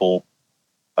other people.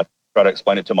 Try to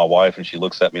explain it to my wife, and she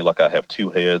looks at me like I have two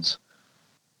heads,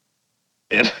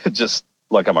 and just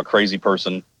like I'm a crazy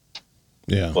person.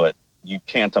 Yeah. But you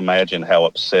can't imagine how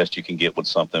obsessed you can get with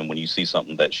something when you see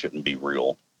something that shouldn't be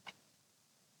real.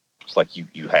 It's like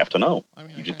you have to know. I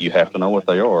mean, you have to know what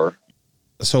they are.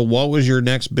 So what was your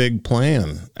next big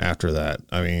plan after that?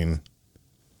 I mean,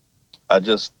 I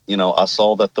just, I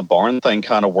saw that the barn thing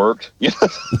kind of worked.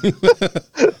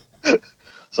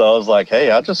 So I was like,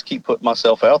 hey, I'll just keep putting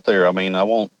myself out there. I mean, I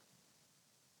won't,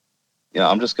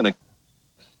 I'm just going to.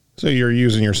 So you're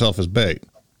using yourself as bait.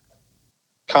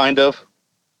 Kind of.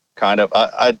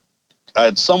 I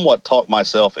had somewhat talked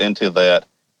myself into that.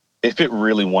 If it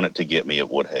really wanted to get me, it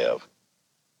would have.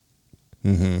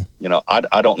 Mm-hmm.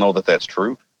 I don't know that that's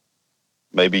true.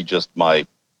 Maybe just my,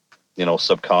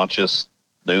 subconscious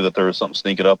knew that there was something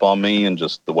sneaking up on me, and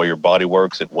just the way your body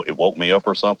works, it woke me up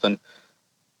or something.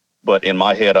 But in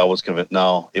my head, I was convinced,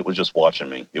 no, it was just watching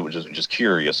me. It was just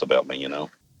curious about me, Now,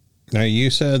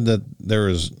 you said that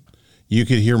you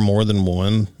could hear more than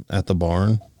one at the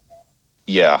barn.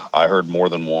 Yeah, I heard more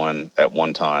than one at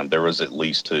one time. There was at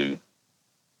least two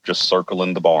just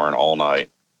circling the barn all night.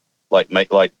 Like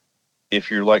if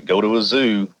you're like, go to a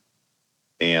zoo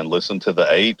and listen to the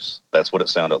apes, that's what it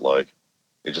sounded like.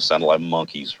 It just sounded like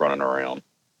monkeys running around.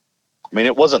 I mean,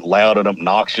 it wasn't loud and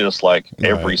obnoxious like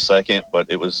every second,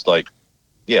 but it was like,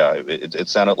 yeah, it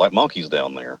sounded like monkeys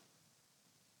down there.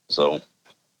 So,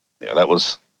 yeah, that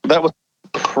was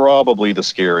probably the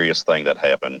scariest thing that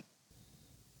happened.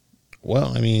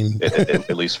 Well, I mean,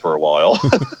 at least for a while.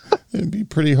 It'd be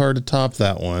pretty hard to top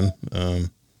that one,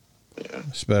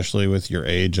 especially with your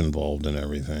age involved and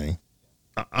everything.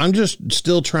 I'm just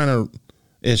still trying to.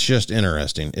 It's just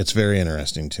interesting. It's very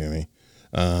interesting to me.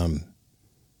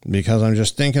 Because I'm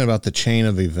just thinking about the chain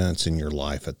of events in your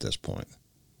life at this point.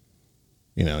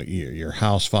 Your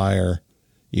house fire,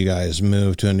 you guys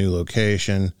move to a new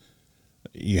location,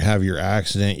 you have your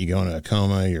accident, you go into a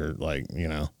coma, you're like,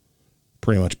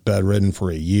 pretty much bedridden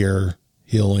for a year,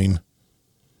 healing.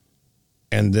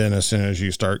 And then as soon as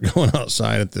you start going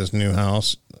outside at this new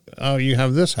house, you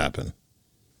have this happen.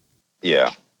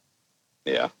 Yeah.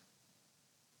 Yeah.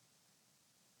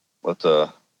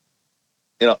 But,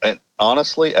 and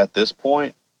honestly, at this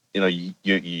point,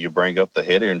 you bring up the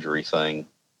head injury thing.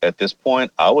 At this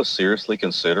point, I was seriously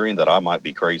considering that I might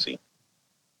be crazy.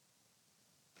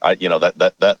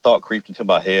 That thought creeped into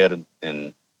my head,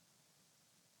 and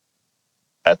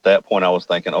at that point, I was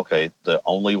thinking, okay, the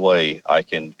only way I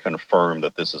can confirm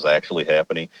that this is actually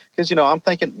happening, because I'm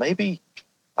thinking maybe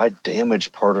I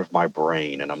damaged part of my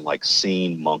brain, and I'm like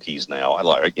seeing monkeys now.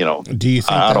 Do you think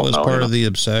that was part of the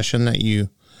obsession that you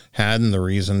had, and the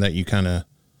reason that you kind of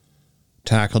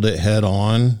tackled it head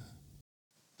on?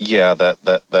 Yeah,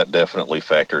 that definitely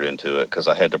factored into it, because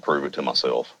I had to prove it to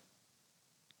myself.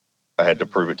 I had to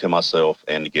prove it to myself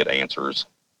and to get answers.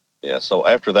 Yeah, so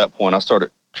after that point, I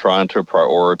started trying to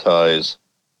prioritize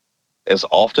as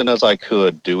often as I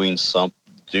could doing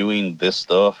this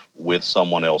stuff with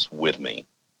someone else with me.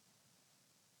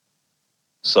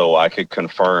 So I could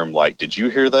confirm, like, did you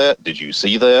hear that? Did you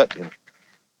see that?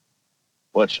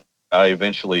 Which I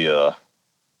eventually,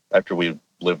 after we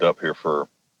lived up here for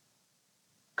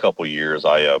a couple years,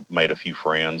 I made a few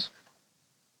friends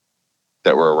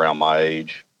that were around my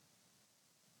age.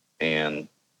 And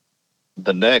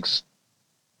the next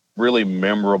really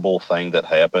memorable thing that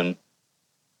happened,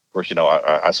 of course,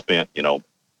 I spent,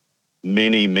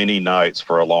 many, many nights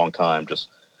for a long time, just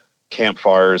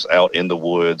campfires out in the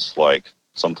woods, like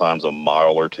sometimes a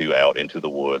mile or two out into the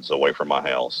woods away from my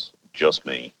house, just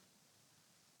me.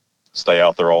 Stay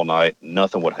out there all night.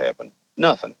 Nothing would happen.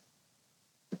 Nothing.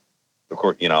 Of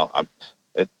course,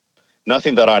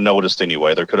 nothing that I noticed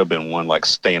anyway. There could have been one like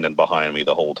standing behind me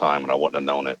the whole time and I wouldn't have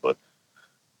known it. But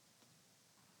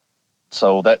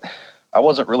so that I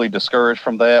wasn't really discouraged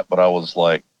from that, but I was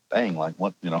like, dang, like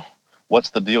what's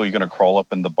the deal? You're going to crawl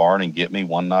up in the barn and get me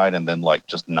one night and then like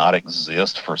just not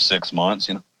exist for 6 months,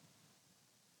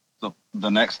 So the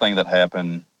next thing that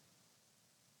happened,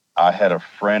 I had a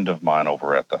friend of mine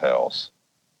over at the house,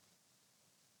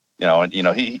 and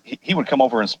he would come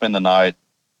over and spend the night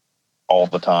all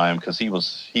the time because he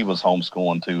was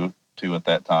homeschooling too at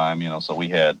that time, so we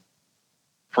had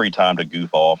free time to goof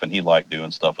off, and he liked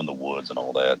doing stuff in the woods and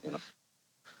all that,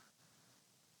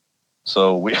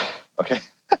 So okay.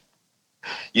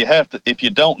 You have to, if you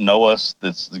don't know us,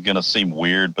 this is going to seem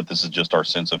weird, but this is just our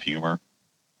sense of humor.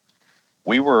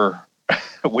 We were,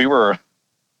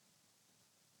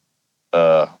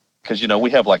 cause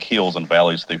we have like hills and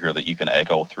valleys through here that you can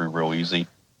echo through real easy.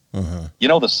 Uh-huh.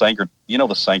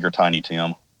 The Sanger Tiny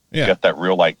Tim. Yeah. Got that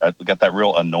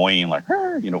real annoying, like,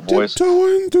 voice.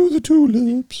 Tiptoeing through the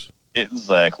tulips.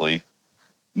 Exactly.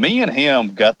 Me and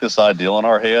him got this idea in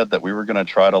our head that we were going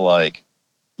to try to like,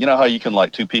 how you can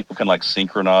like two people can like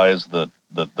synchronize the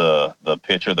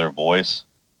pitch of their voice.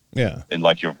 Yeah. And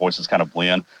like your voices kind of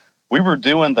blend. We were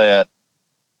doing that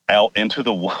out into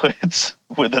the woods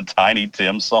with a Tiny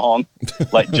Tim song,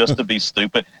 like just to be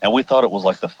stupid. And we thought it was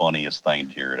like the funniest thing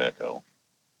to hear at Echo.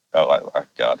 Oh,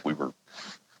 God, we were,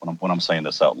 when I'm saying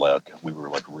this out loud, we were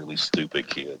like really stupid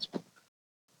kids.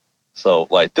 So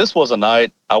like this was a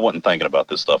night I wasn't thinking about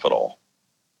this stuff at all.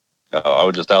 I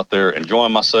was just out there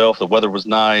enjoying myself. The weather was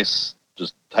nice,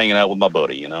 just hanging out with my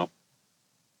buddy,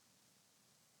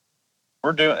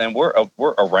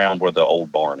 We're around where the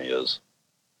old barn is,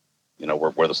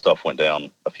 where the stuff went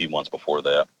down a few months before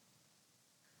that.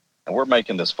 And we're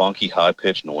making this funky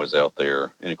high-pitched noise out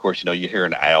there. And of course, you hear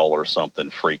an owl or something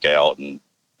freak out and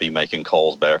be making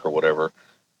calls back or whatever.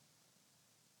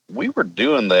 We were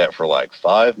doing that for like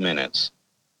 5 minutes.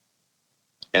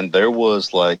 And there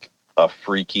was like a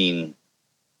freaking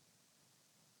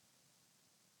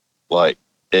like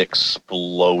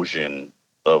explosion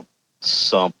of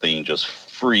something just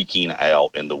freaking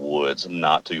out in the woods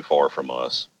not too far from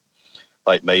us,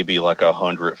 like maybe like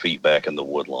 100 feet back in the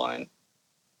wood line,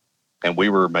 and we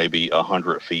were maybe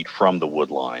 100 feet from the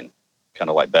wood line, kind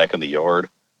of like back in the yard.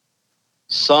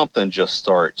 Something just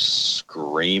starts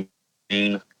screaming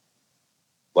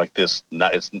like this.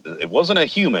 It wasn't a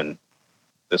human.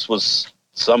 This was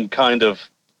some kind of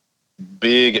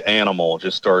big animal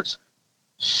just starts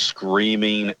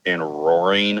screaming and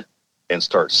roaring and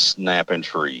starts snapping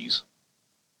trees,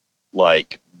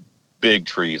 like big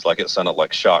trees, like it sounded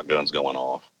like shotguns going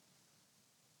off.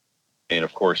 And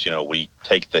of course, we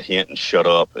take the hint and shut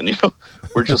up, and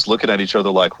we're just looking at each other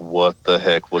like, what the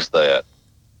heck was that?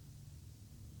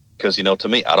 Because to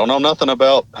me, I don't know nothing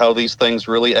about how these things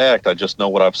really act. I just know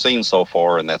what I've seen so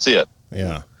far, and that's it.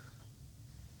 Yeah.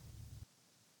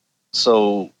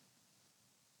 So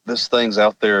this thing's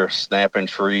out there snapping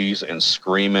trees and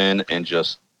screaming, and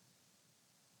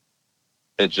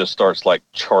it just starts like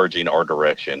charging our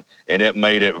direction. And it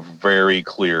made it very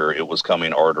clear it was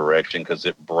coming our direction because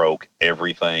it broke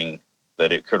everything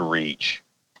that it could reach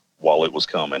while it was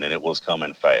coming, and it was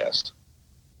coming fast.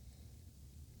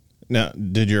 Now,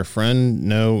 did your friend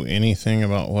know anything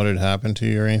about what had happened to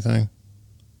you or anything?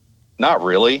 Not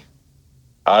really.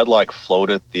 I'd like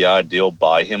floated the ideal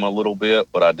by him a little bit,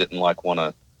 but I didn't like want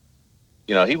to,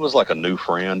 he was like a new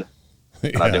friend,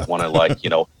 and I didn't want to like,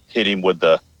 hit him with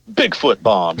the Bigfoot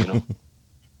bomb,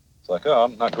 It's like, oh,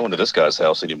 I'm not going to this guy's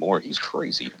house anymore. He's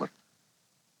crazy.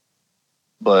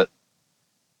 But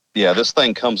yeah, this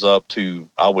thing comes up to,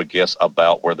 I would guess,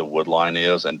 about where the wood line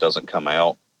is and doesn't come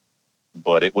out.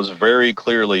 But it was very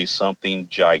clearly something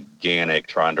gigantic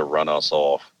trying to run us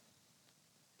off.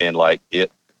 And like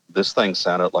this thing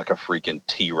sounded like a freaking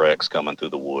T-Rex coming through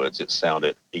the woods. It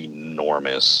sounded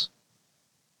enormous.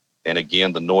 And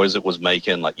again, the noise it was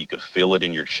making, like you could feel it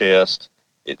in your chest.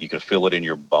 You could feel it in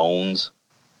your bones.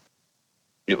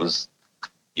 It was,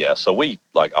 yeah. So we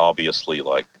like obviously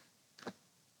like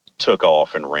took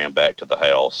off and ran back to the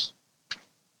house.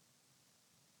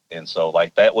 And so,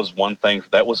 like, that was one thing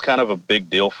that was kind of a big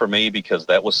deal for me because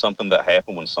that was something that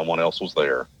happened when someone else was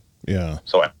there. Yeah.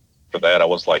 So after that, I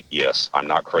was like, yes, I'm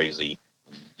not crazy.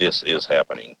 This is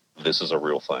happening. This is a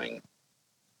real thing.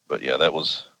 But yeah, that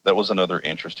was another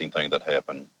interesting thing that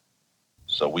happened.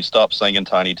 So we stopped singing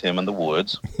Tiny Tim in the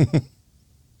Woods.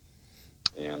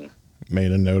 And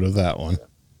made a note of that one.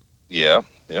 Yeah.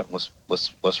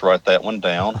 Let's write that one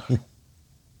down.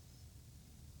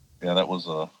 Yeah, that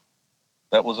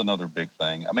was another big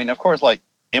thing. I mean, of course, like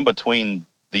in between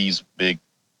these big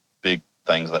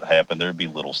things that happen, there'd be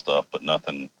little stuff, but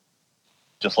nothing,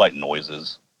 just like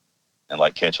noises and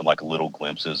like catching like little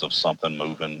glimpses of something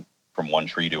moving from one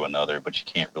tree to another, but you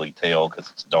can't really tell because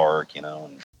it's dark, you know.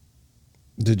 And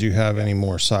did you have any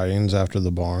more sightings after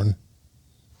the barn?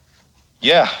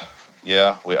 Yeah.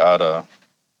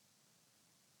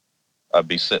 I'd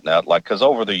be sitting out, like, because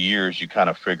over the years you kind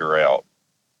of figure out,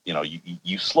 you know,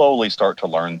 you slowly start to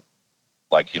learn,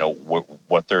 like, you know,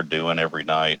 what they're doing every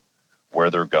night, where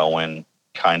they're going,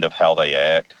 kind of how they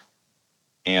act.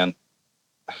 And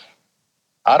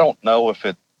I don't know if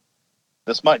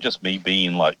this might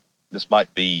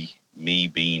be me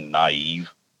being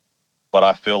naive, but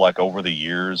I feel like over the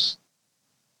years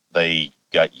they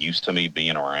got used to me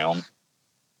being around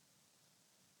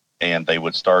and they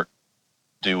would start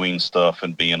doing stuff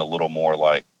and being a little more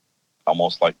like,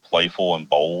 almost like playful and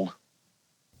bold,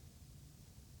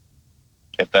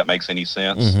 if that makes any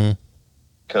sense.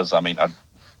 Because, I mean,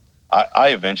 I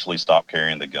eventually stopped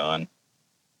carrying the gun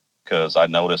because I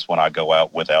noticed when I go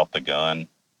out without the gun,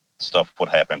 stuff would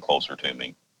happen closer to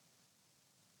me.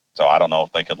 So I don't know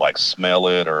if they could, like, smell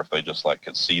it or if they just, like,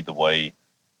 could see the way.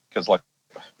 Because, like,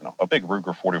 you know, a big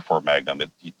Ruger 44 Magnum,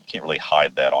 you can't really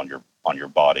hide that on your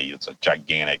body. It's a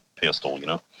gigantic pistol, you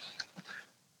know.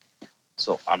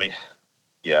 So, I mean,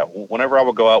 yeah, whenever I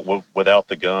would go out without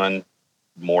the gun,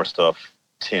 more stuff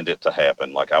tended to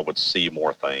happen. Like, I would see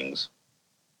more things.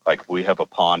 Like, we have a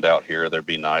pond out here. There'd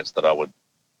be nights that I would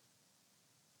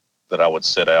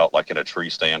sit out, like, in a tree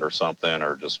stand or something,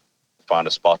 or just find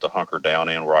a spot to hunker down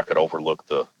in where I could overlook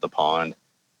the pond,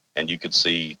 and you could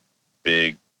see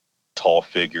big, tall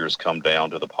figures come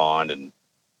down to the pond and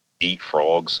eat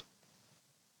frogs.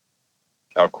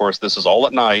 Now, of course, this is all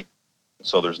at night,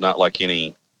 so there's not like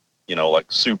any, you know,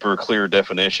 like super clear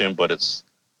definition, but it's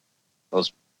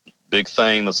those big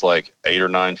thing that's like 8 or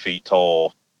 9 feet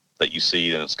tall that you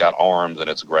see, and it's got arms and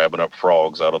it's grabbing up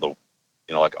frogs out of the, you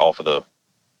know, like off of the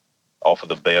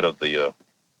bed of the,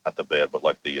 not the bed, but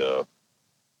like the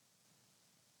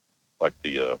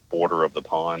border of the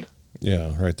pond.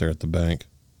 Yeah, right there at the bank.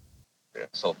 Yeah,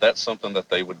 so that's something that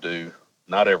they would do,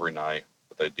 not every night,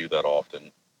 but they do that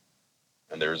often.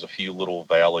 And there's a few little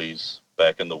valleys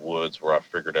back in the woods where I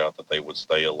figured out that they would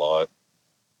stay a lot.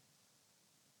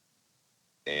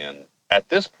 And at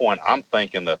this point, I'm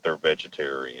thinking that they're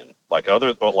vegetarian. Like,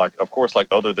 of course,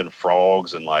 other than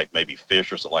frogs and like maybe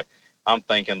fish or something, like, I'm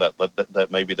thinking that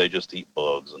maybe they just eat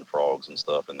bugs and frogs and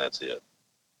stuff, and that's it.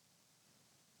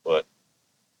 But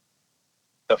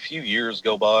a few years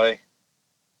go by.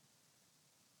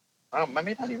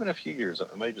 Maybe not even a few years.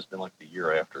 It may have just been like the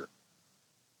year after.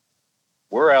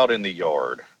 We're out in the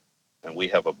yard, and we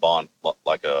have a bond,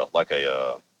 like a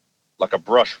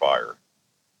brush fire.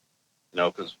 You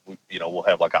know, because we'll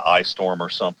have like an ice storm or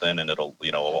something, and it'll,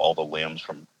 you know, all the limbs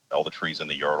from all the trees in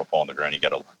the yard will fall on the ground. You got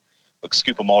to like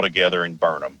scoop them all together and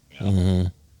burn them. You know? Mm-hmm.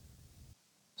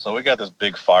 So we got this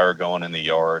big fire going in the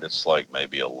yard. It's like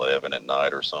maybe 11 at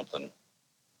night or something.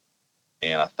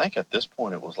 And I think at this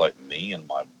point it was like me and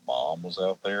my mom was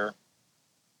out there.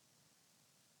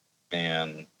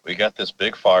 And we got this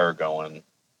big fire going.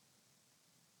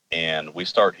 And we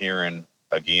start hearing,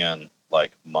 again,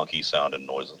 like monkey sounding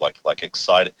noises, like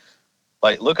excited.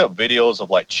 Like, look up videos of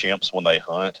like chimps when they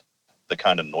hunt, the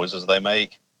kind of noises they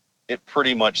make. It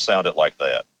pretty much sounded like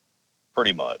that.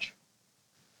 Pretty much.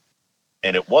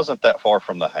 And it wasn't that far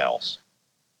from the house.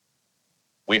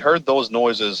 We heard those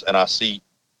noises, and I see,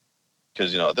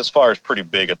 because, you know, this fire is pretty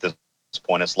big at this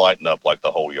point. It's lighting up like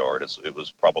the whole yard. It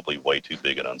was probably way too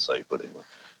big and unsafe, but anyway.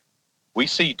 We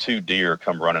see 2 deer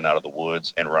come running out of the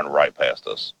woods and run right past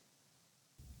us.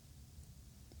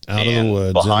 Out of the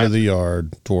woods, into the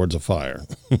yard, towards a fire.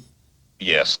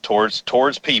 Yes,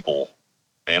 towards people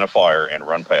and a fire, and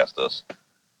run past us.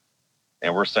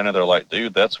 And we're standing there like,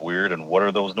 dude, that's weird, and what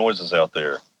are those noises out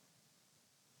there?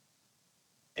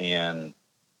 And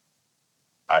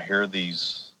I hear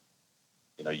these,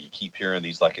 you know, you keep hearing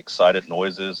these like excited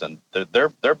noises, and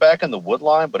they're back in the wood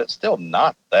line, but it's still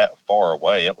not that far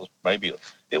away. It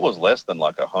was less than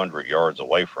like 100 yards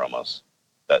away from us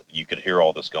that you could hear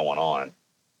all this going on.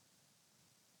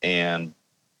 And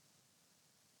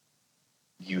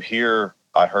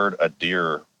I heard a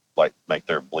deer like make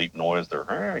their bleep noise, their,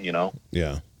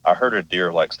 Yeah. I heard a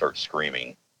deer like start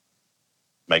screaming,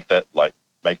 make their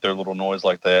little noise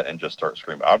like that and just start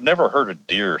screaming. I've never heard a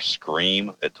deer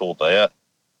scream until that.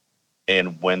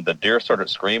 And when the deer started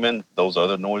screaming, those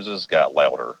other noises got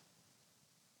louder,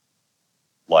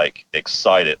 like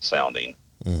excited sounding.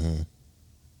 Mm-hmm.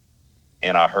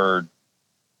 And I heard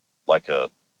like a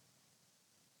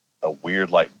weird,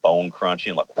 like bone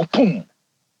crunching, like boom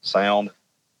sound,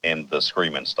 and the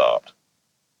screaming stopped.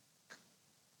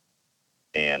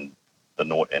 And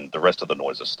the rest of the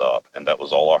noises stopped. And that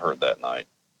was all I heard that night.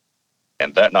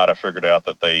 And that night I figured out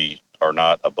that they are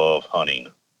not above hunting.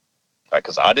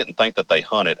 Because I didn't think that they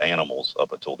hunted animals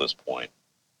up until this point.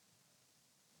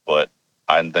 But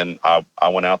then I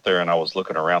went out there and I was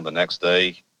looking around the next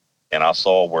day, and I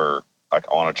saw where, like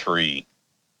on a tree,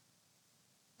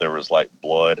 there was like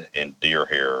blood and deer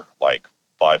hair, like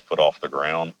 5 foot off the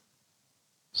ground.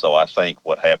 So I think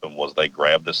what happened was they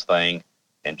grabbed this thing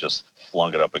and just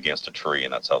flung it up against a tree,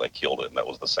 and that's how they killed it. And that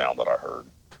was the sound that I heard.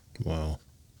 Wow.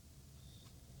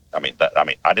 I mean,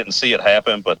 I didn't see it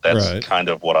happen, but that's right. kind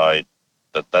of what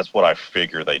that's what I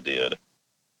figure they did.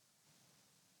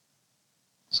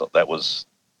 So that was,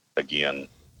 again,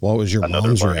 what was your another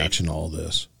mom's learning. reaction to all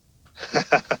this?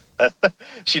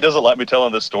 She doesn't like me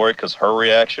telling this story because her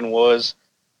reaction was,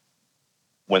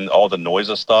 when all the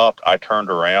noises stopped, I turned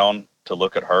around to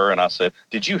look at her and I said,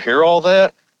 "Did you hear all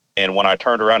that?" And when I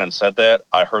turned around and said that,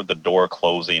 I heard the door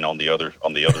closing on the other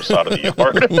side of the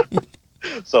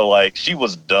yard. So like she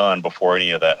was done before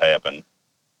any of that happened.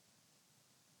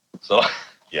 So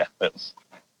yeah,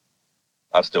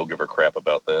 I still give her crap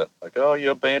about that. Like, oh, you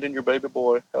abandoned your baby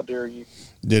boy. How dare you?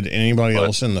 Did anybody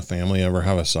else in the family ever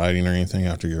have a sighting or anything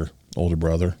after your older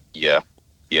brother? Yeah.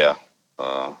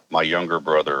 My younger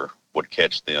brother would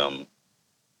catch them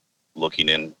looking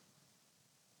in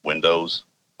windows.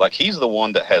 Like, he's the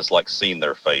one that has like seen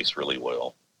their face really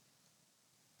well,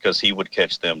 because he would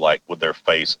catch them like with their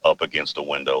face up against a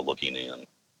window looking in.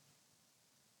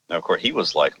 Now, of course, he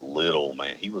was like little,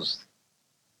 man. He was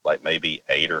like maybe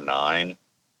 8 or 9,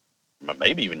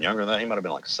 maybe even younger than that. He might have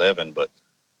been like 7, but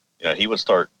he would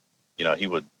start, he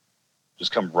would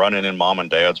just come running in mom and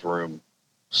dad's room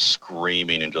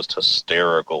screaming and just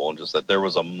hysterical, and just that there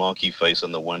was a monkey face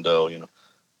in the window,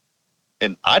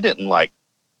 and I didn't like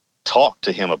talk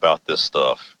to him about this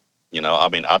stuff. I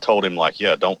mean, I told him like,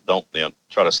 yeah, don't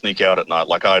try to sneak out at night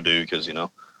like I do, because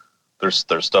there's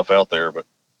stuff out there. But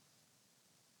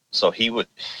so he would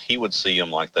see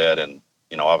him like that, and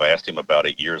I've asked him about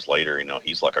it years later.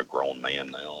 He's like a grown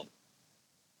man now.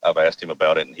 I've asked him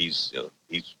about it, and he's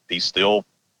still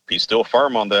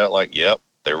firm on that. Like, yep,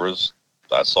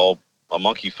 I saw a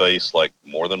monkey face like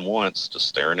more than once, just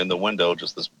staring in the window,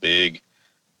 just this big,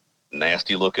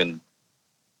 nasty looking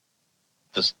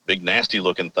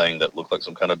thing that looked like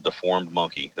some kind of deformed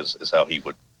monkey. Is how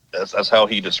that's how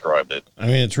he described it. I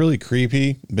mean, it's really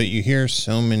creepy, but you hear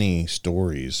so many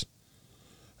stories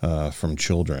from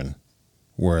children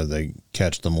where they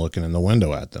catch them looking in the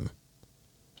window at them.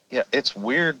 Yeah, it's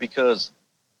weird because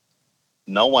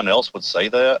no one else would say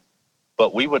that,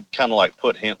 but we would kind of like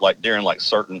put him, like during like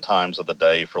certain times of the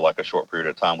day for like a short period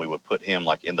of time, we would put him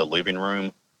like in the living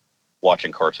room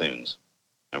watching cartoons.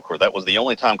 And of course, that was the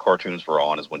only time cartoons were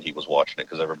on, is when he was watching it,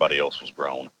 because everybody else was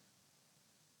grown.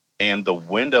 And the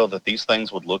window that these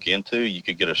things would look into, you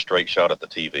could get a straight shot at the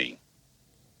TV.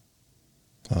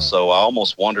 Huh. So I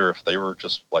almost wonder if they were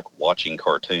just like watching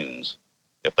cartoons,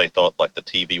 if they thought like the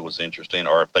TV was interesting,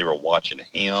 or if they were watching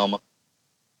him,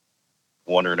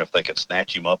 wondering if they could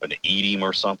snatch him up and eat him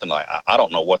or something. Like, I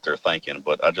don't know what they're thinking,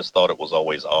 but I just thought it was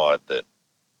always odd that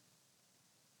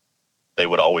they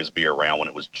would always be around when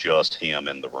it was just him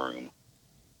in the room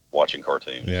watching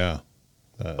cartoons. Yeah.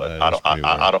 But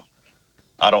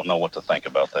I don't know what to think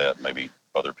about that. Maybe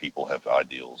other people have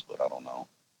ideals, but I don't know.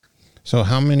 So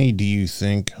how many do you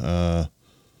think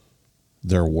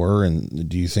there were, and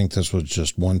do you think this was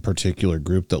just one particular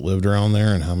group that lived around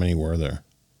there, and how many were there?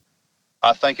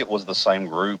 I think it was the same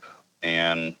group,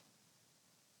 and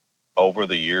over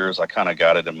the years, I kind of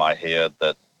got it in my head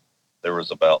that there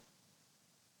was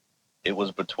it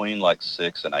was between like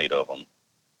 6 and 8 of them.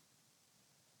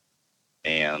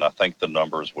 And I think the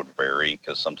numbers would vary,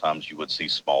 because sometimes you would see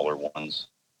smaller ones,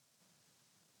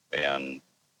 and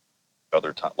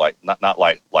other times, like not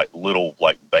like little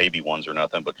like baby ones or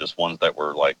nothing, but just ones that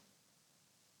were like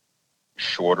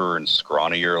shorter and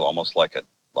scrawnier, almost like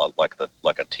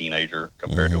a teenager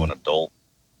compared to an adult.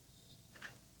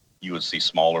 You would see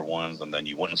smaller ones, and then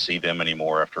you wouldn't see them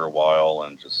anymore after a while.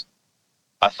 And just,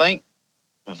 I think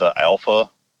the alpha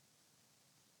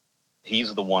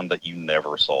he's the one that you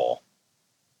never saw.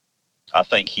 I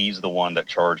think he's the one that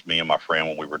charged me and my friend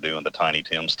when we were doing the Tiny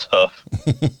Tim stuff.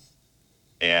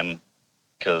 And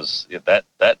because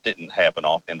that didn't happen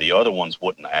off, and the other ones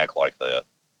wouldn't act like that.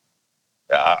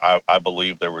 I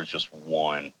believe there was just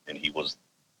one, and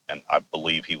I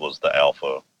believe he was the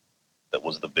alpha that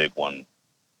was the big one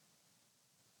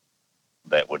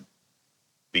that would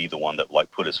be the one that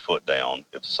like put his foot down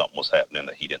if something was happening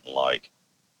that he didn't like.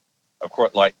 Of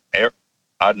course, like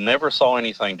I never saw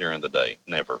anything during the day.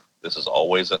 Never. This is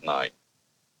always at night.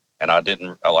 And I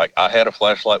had a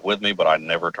flashlight with me, but I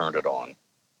never turned it on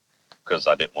because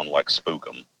I didn't want to like spook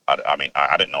them. I mean,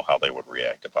 I didn't know how they would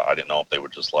react. I didn't know if they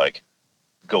would just like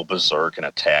go berserk and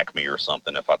attack me or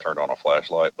something if I turned on a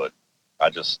flashlight. But I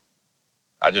just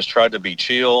tried to be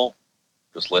chill,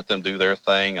 just let them do their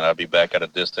thing, and I'd be back at a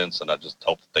distance, and I just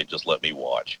hoped that they'd just let me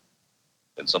watch.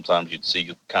 And sometimes you'd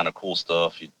see kind of cool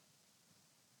stuff.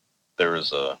 There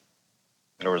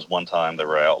was one time they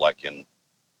were out like in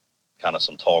kind of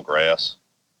some tall grass.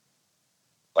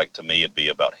 Like to me, it'd be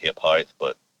about hip height,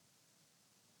 but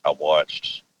I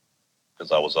watched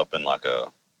because I was up in like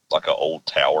a old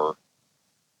tower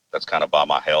that's kind of by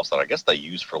my house that I guess they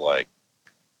use for like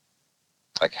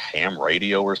ham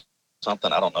radio or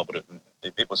something. I don't know, but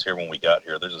it was here when we got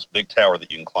here. There's this big tower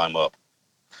that you can climb up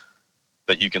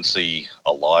that you can see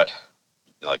a lot.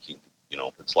 Like,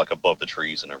 it's like above the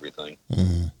trees and everything.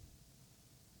 Mm-hmm.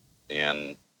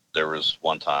 And there was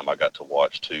one time I got to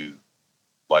watch two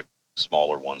like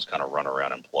smaller ones kind of run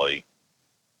around and play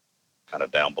kind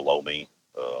of down below me,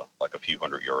 like a few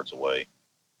hundred yards away.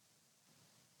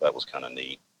 That was kind of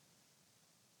neat.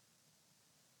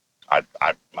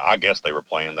 I guess they were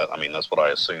playing that. I mean, that's what I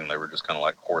assumed. They were just kind of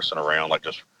like horsing around, like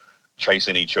just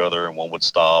chasing each other, and one would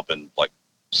stop and like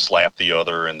slap the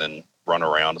other and then run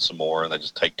around some more, and they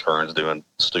just take turns doing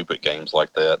stupid games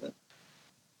like that. And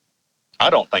I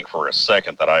don't think for a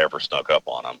second that I ever snuck up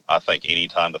on them. I think any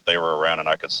time that they were around and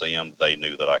I could see them, they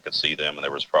knew that I could see them, and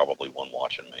there was probably one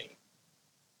watching me.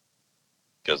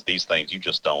 Because these things, you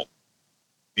just don't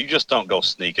go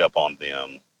sneak up on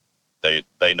them.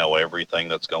 They know everything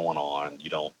that's going on.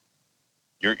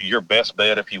 Your best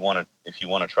bet if you want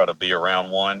to try to be around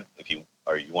one, you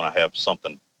want to have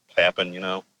something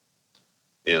happen,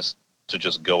 is to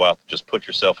just go out, just put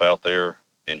yourself out there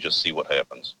and just see what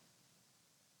happens.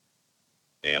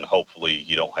 And hopefully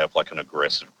you don't have like an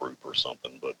aggressive group or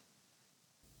something. But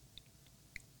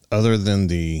other than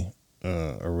the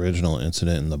original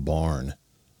incident in the barn,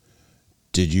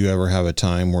 did you ever have a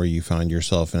time where you found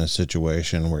yourself in a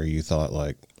situation where you thought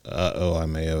like, I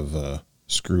may have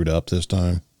screwed up this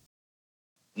time?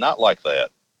 Not like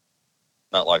that.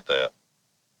 Not like that.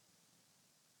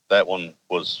 That one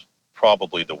was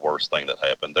probably the worst thing that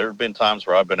happened. There have been times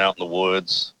where I've been out in the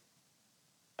woods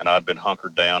and I'd been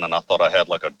hunkered down and I thought I had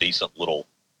like a decent little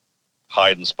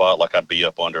hiding spot, like I'd be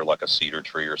up under like a cedar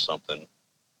tree or something.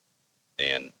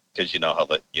 And because you know how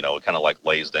that, it kind of like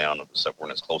lays down except when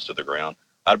it's close to the ground.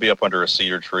 I'd be up under a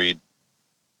cedar tree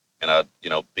and I'd,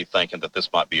 be thinking that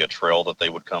this might be a trail that they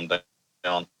would come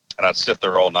down. And I'd sit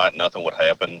there all night and nothing would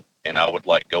happen. And I would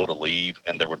like go to leave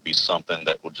and there would be something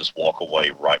that would just walk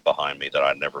away right behind me that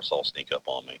I never saw sneak up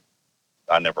on me.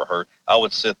 I never heard. I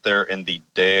would sit there in the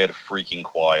dead freaking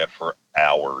quiet for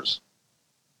hours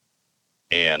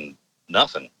and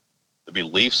nothing. There'd be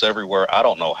leaves everywhere. I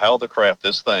don't know how the crap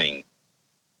this thing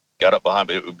got up behind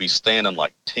me. It would be standing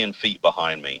like 10 feet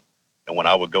behind me. And when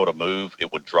I would go to move,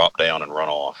 it would drop down and run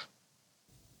off.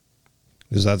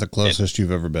 Is that the closest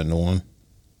you've ever been to one?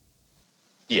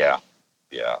 Yeah.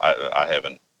 Yeah. I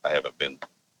haven't been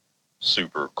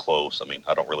super close. I mean,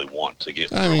 I don't really want to get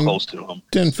close to them.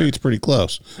 10 feet's pretty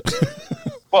close.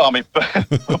 Well, I mean,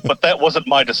 but that wasn't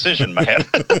my decision, man.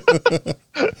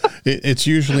 It's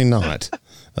usually not.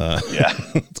 Yeah.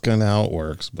 It's kind of how it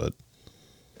works, but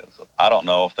I don't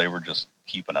know if they were just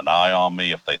keeping an eye on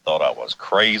me, if they thought I was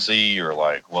crazy or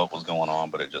like what was going on,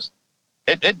 but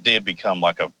it did become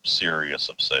like a serious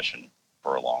obsession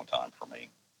for a long time for me.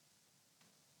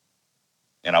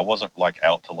 And I wasn't like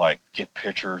out to like get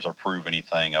pictures or prove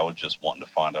anything. I was just wanting to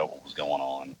find out what was going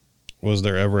on. Was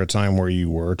there ever a time where you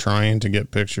were trying to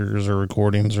get pictures or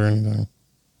recordings or anything?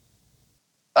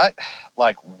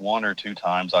 Like one or two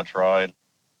times I tried,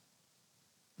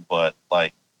 but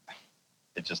like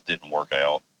it just didn't work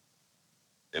out.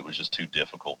 It was just too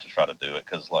difficult to try to do it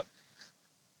because like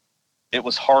it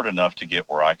was hard enough to get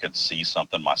where I could see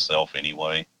something myself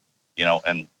anyway,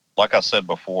 and like I said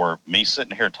before, me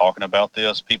sitting here talking about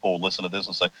this, people will listen to this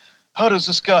and say, how does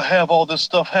this guy have all this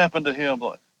stuff happen to him?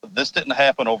 This didn't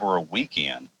happen over a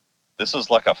weekend. This is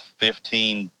like a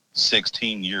 15,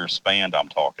 16 year span I'm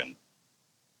talking.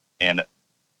 And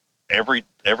every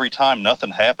time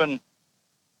nothing happened,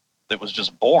 it was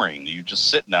just boring. You just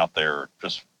sitting out there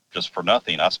just for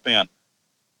nothing. I spent,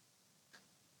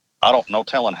 I don't know,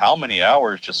 telling how many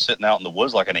hours just sitting out in the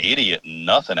woods like an idiot, and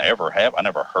nothing ever happened. I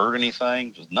never heard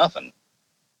anything, just nothing.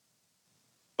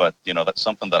 But, you know, that's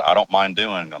something that I don't mind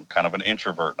doing. I'm kind of an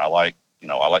introvert, and I like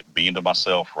being to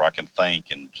myself where I can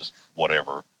think and just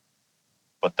whatever.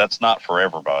 But that's not for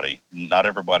everybody. Not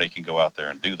everybody can go out there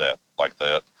and do that like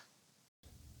that.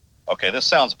 Okay, this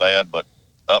sounds bad, but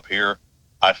up here,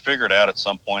 I figured out at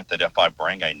some point that if I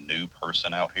bring a new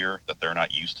person out here that they're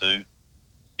not used to,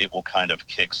 it will kind of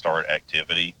kickstart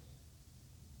activity.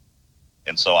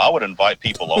 And so I would invite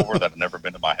people over that have never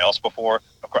been to my house before.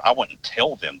 Of course, I wouldn't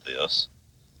tell them this,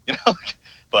 you know,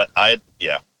 but I've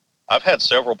had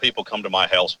several people come to my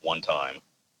house one time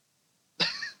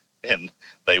and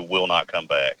they will not come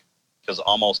back, because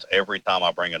almost every time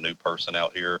I bring a new person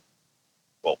out here,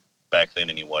 well, back then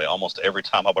anyway, almost every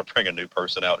time I would bring a new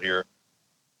person out here,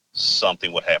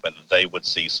 something would happen. They would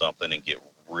see something and get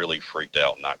really freaked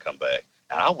out and not come back.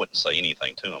 And I wouldn't say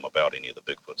anything to them about any of the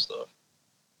Bigfoot stuff.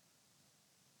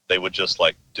 They would just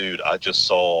like, dude, I just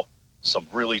saw some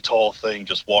really tall thing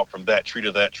just walk from that tree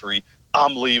to that tree.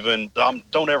 I'm leaving.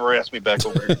 Don't ever ask me back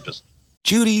over here. Just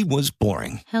Judy was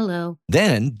boring. Hello.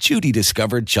 Then Judy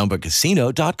discovered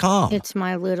ChumbaCasino.com. It's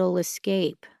my little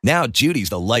escape. Now Judy's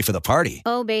the life of the party.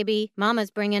 Oh, baby,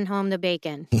 mama's bringing home the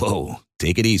bacon. Whoa,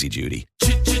 take it easy, Judy.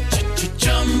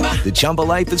 The Chumba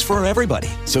life is for everybody.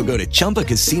 So go to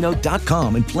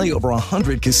ChumbaCasino.com and play over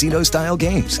 100 casino-style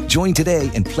games. Join today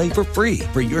and play for free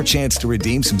for your chance to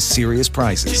redeem some serious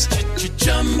prizes.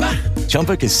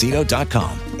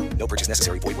 ChumbaCasino.com. No purchase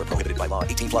necessary. Void where prohibited by law.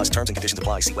 18 plus terms and conditions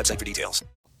apply. See website for details.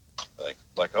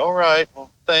 Like, all right,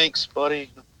 well, thanks, buddy.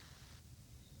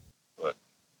 But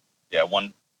yeah,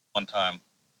 one time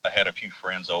I had a few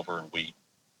friends over and we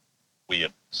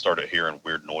had started hearing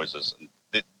weird noises, and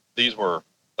these were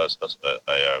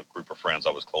a group of friends I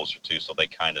was closer to, so they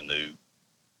kind of knew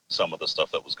some of the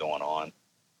stuff that was going on.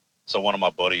 So one of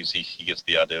my buddies, he gets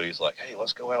the idea. He's like, hey,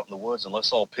 let's go out in the woods and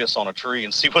let's all piss on a tree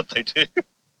and see what they do.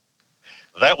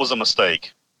 That was a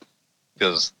mistake,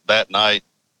 because that night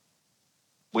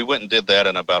we went and did that,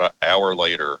 and about an hour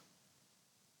later,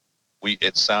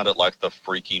 it sounded like the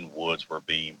freaking woods were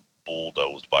being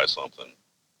bulldozed by something.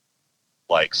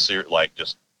 Like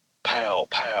just pow,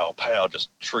 pow, pow, just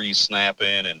trees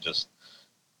snapping and just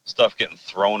stuff getting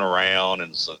thrown around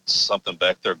and something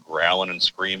back there growling and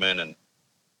screaming. And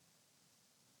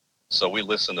so we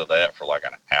listened to that for like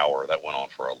an hour. That went on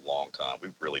for a long time. We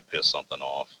really pissed something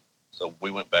off. So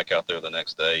we went back out there the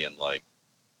next day, and like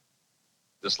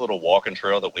this little walking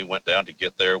trail that we went down to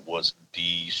get there was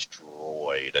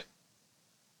destroyed.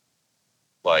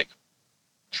 Like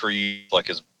trees, like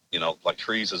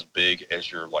trees as big as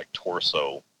your like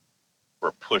torso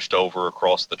were pushed over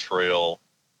across the trail.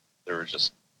 There was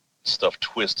just stuff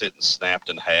twisted and snapped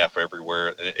in half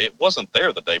everywhere. It wasn't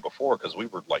there the day before because we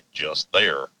were like just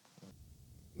there.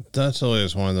 That's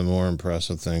always one of the more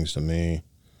impressive things to me.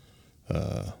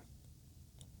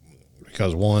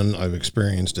 Because one, I've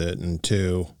experienced it, and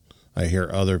two, I hear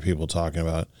other people talking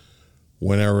about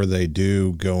whenever they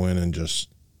do go in and just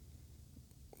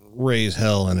raise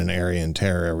hell in an area and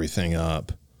tear everything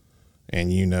up,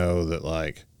 and you know that,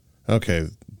 like, okay,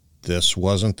 this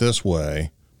wasn't this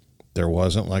way. There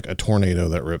wasn't like a tornado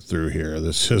that ripped through here.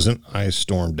 This isn't ice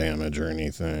storm damage or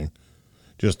anything.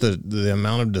 Just the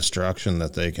amount of destruction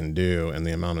that they can do and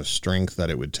the amount of strength that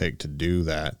it would take to do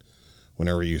that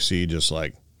whenever you see just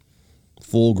like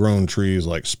full-grown trees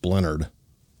like splintered.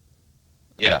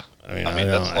 Yeah. I mean,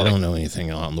 I don't know anything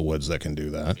out in the woods that can do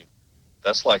that.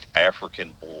 That's like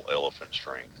African bull elephant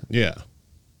strength. Yeah.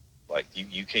 Like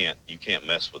you can't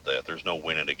mess with that. There's no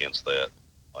winning against that.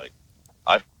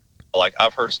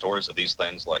 I've heard stories of these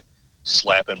things like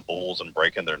slapping bulls and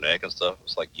breaking their neck and stuff.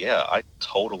 It's like, yeah, I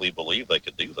totally believe they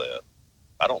could do that.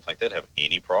 I don't think they'd have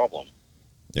any problem.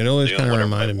 It always kind of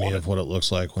reminded me of what it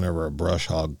looks like whenever a brush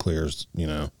hog clears,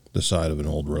 the side of an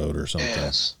old road or something.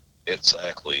 Yes,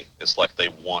 exactly. It's like they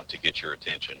want to get your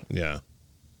attention. Yeah.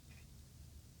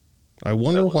 I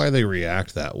wonder why they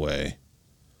react that way.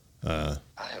 I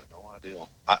have no idea.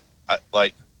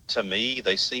 I to me,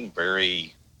 they seem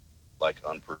very like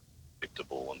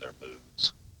unpredictable in their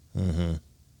moods. Mm-hmm.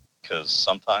 Because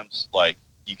sometimes, like,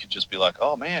 you could just be like,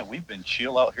 oh man, we've been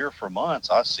chill out here for months.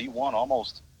 I see one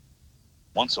almost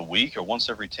once a week or once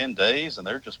every 10 days, and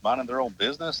they're just minding their own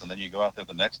business. And then you go out there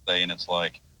the next day and it's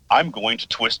like, I'm going to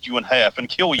twist you in half and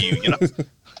kill you,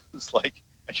 It's like,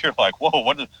 and you're like, whoa,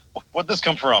 where'd this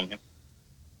come from?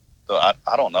 So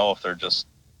I don't know if they're just,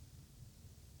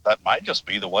 that might just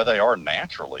be the way they are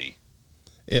naturally.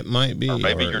 It might be, or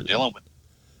maybe you're dealing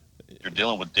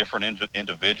with different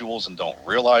individuals and don't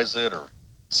realize it, or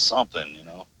something.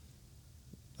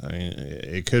 I mean,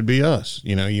 it could be us.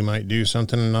 You might do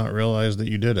something and not realize that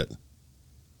you did it.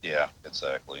 Yeah,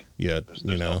 exactly. Yeah,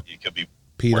 you could be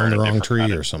peed on the wrong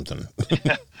tree or something.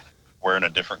 Wearing a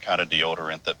different kind of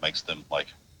deodorant that makes them like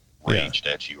raged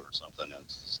at you or something.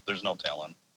 There's no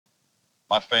telling.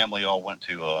 My family all went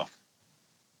to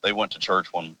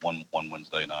church one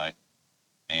Wednesday night,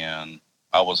 and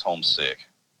I was homesick.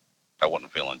 I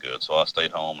wasn't feeling good, so I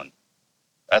stayed home. And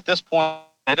at this point,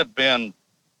 it had been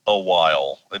a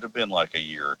while. It had been like a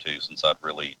year or two since I'd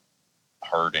really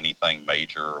heard anything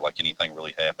major, or like anything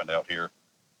really happened out here.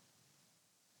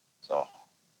 So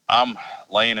I'm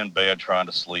laying in bed trying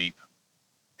to sleep,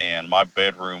 and my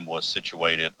bedroom was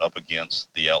situated up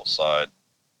against the outside,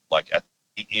 like at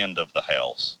the end of the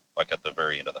house, like at the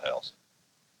very end of the house.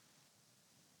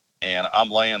 And I'm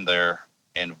laying there,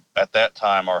 and at that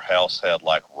time our house had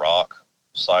like rock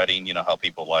siding. You know how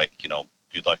people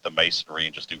do like the masonry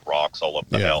and just do rocks all up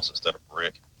the house instead of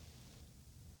brick.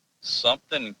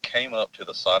 Something came up to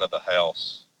the side of the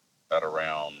house at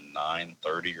around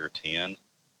 9:30 or 10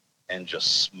 and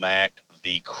just smacked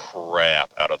the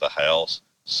crap out of the house.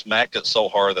 Smacked it so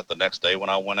hard that the next day when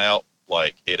I went out,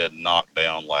 like it had knocked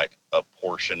down like a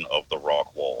portion of the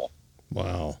rock wall.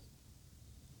 Wow.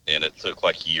 And it took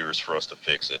like years for us to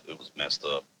fix it. It was messed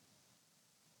up.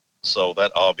 So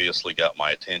that obviously got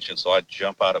my attention. So I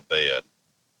jump out of bed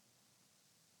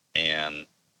and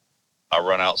I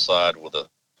run outside with a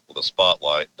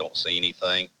spotlight. Don't see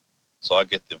anything. So I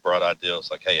get the bright idea.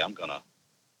 It's like, hey, I'm gonna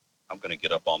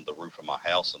get up on the roof of my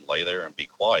house and lay there and be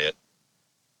quiet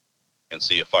and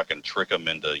see if I can trick them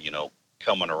into,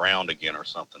 coming around again or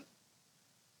something.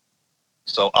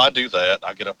 So I do that.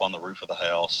 I get up on the roof of the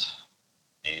house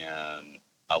and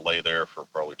I lay there for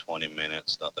probably 20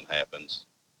 minutes. Nothing happens.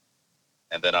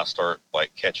 And then I start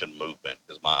like catching movement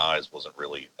because my eyes wasn't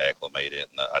really acclimated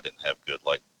and I didn't have good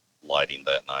like lighting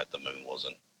that night. The moon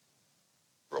wasn't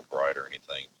real bright or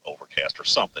anything, overcast or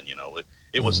something,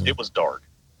 it was dark.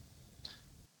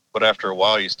 But after a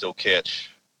while you still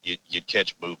you'd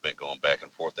catch movement going back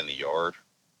and forth in the yard.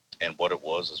 And what it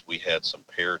was is we had some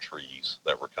pear trees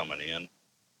that were coming in,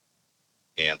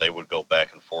 and they would go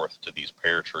back and forth to these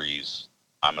pear trees,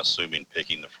 I'm assuming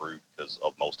picking the fruit because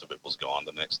most of it was gone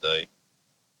the next day.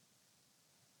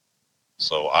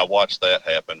 So I watched that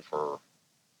happen for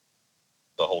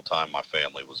the whole time my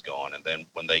family was gone. And then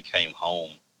when they came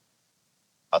home,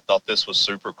 I thought this was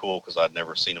super cool because I'd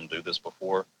never seen them do this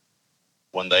before.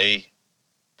 When they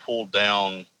pulled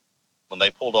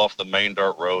off the main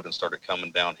dirt road and started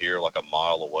coming down here like a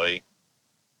mile away,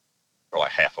 or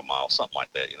like half a mile, something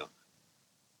like that,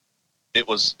 it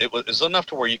was enough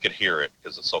to where you could hear it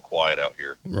because it's so quiet out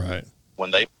here. Right. When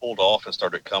they pulled off and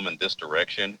started coming this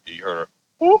direction, you heard a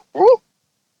whoop, whoop,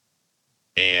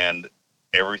 and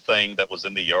everything that was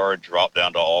in the yard dropped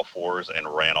down to all fours and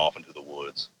ran off into the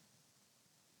woods.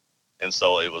 And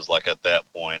so it was like at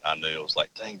that point I knew, it was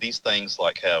like, dang, these things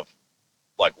like have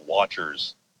like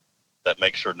watchers that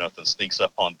make sure nothing sneaks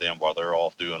up on them while they're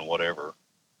off doing whatever.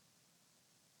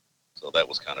 So that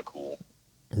was kind of cool.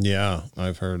 Yeah,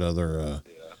 I've heard other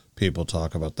people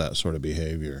talk about that sort of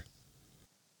behavior.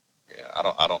 Yeah,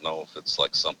 I don't know if it's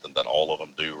like something that all of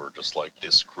them do or just like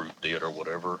this group did or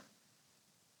whatever.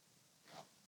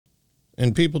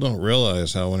 And people don't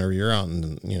realize how whenever you're out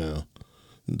in,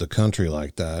 the country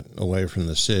like that, away from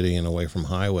the city and away from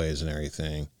highways and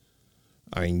everything,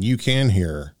 I mean, you can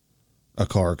hear a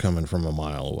car coming from a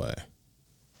mile away.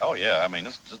 Oh, yeah. I mean,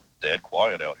 it's just dead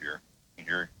quiet out here. You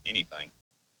can hear anything.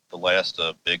 The last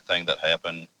big thing that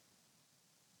happened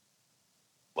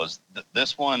was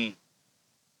this one,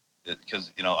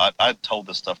 because, I told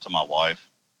this stuff to my wife.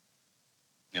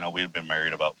 We had been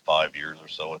married about 5 years or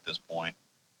so at this point.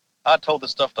 I told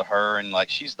this stuff to her, and, like,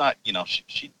 she's not,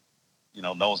 she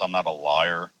knows I'm not a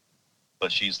liar,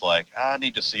 but she's like, I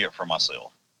need to see it for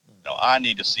myself. I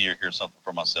need to see or hear something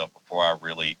for myself before I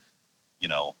really,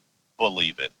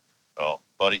 believe it. Oh,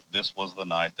 buddy, this was the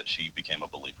night that she became a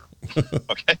believer.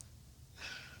 Okay.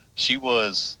 She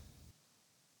was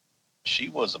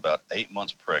about 8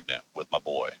 months pregnant with my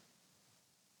boy.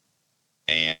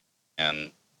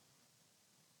 And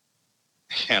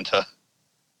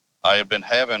I have been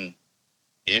having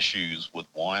issues with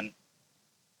one.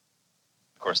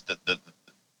 Of course,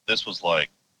 this was like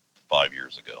 5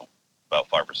 years ago, about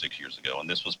 5 or 6 years ago, and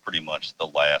this was pretty much the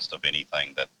last of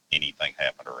anything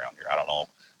happened around here. I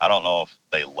don't know if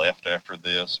they left after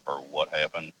this or what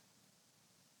happened.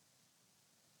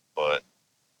 But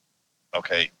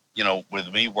okay,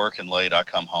 with me working late, I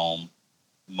come home.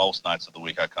 Most nights of the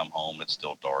week I come home, it's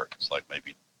still dark. It's like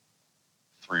maybe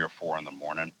 3 or 4 in the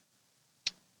morning.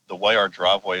 The way our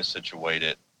driveway is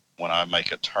situated, when I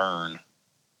make a turn,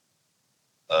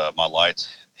 my lights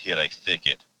hit a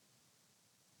thicket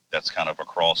that's kind of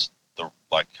across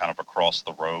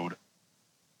the road,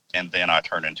 and then I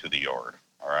turn into the yard.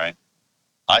 All right.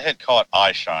 I had caught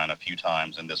eye shine a few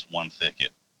times in this one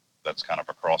thicket that's kind of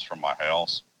across from my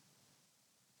house.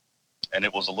 And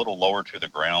it was a little lower to the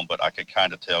ground, but I could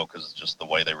kind of tell because just the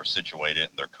way they were situated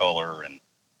and their color and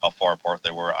how far apart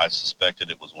they were. I suspected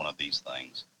it was one of these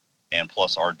things. And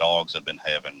plus our dogs have been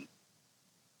having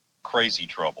crazy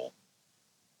trouble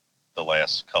the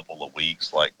last couple of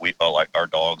weeks. Like our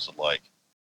dogs would like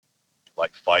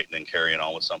fighting and carrying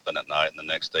on with something at night. And the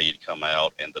next day you'd come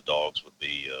out and the dogs would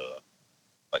be,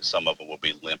 like some of them would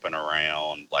be limping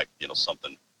around, like,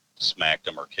 something smacked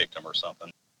them or kicked them or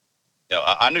something.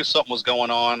 I knew something was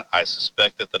going on. I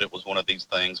suspected that it was one of these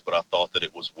things, but I thought that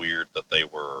it was weird that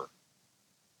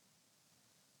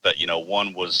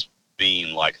one was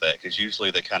being like that, because usually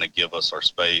they kind of give us our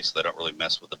space. They don't really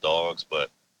mess with the dogs, but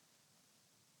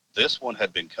this one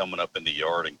had been coming up in the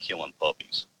yard and killing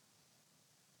puppies,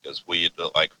 because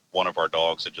one of our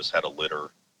dogs had just had a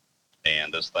litter,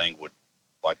 and this thing would,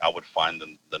 I would find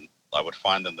them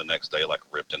the next day, like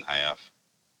ripped in half.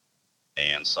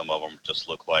 And some of them just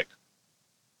looked like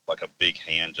a big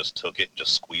hand just took it and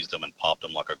just squeezed them and popped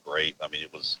them like a grape. I mean,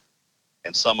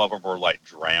 and some of them were like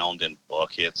drowned in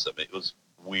buckets. I mean, it was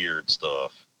weird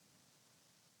stuff.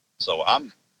 So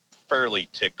I'm fairly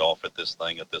ticked off at this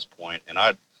thing at this point. And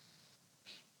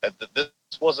this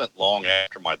wasn't long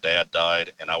after my dad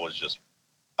died, and I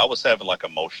was having like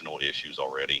emotional issues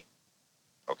already.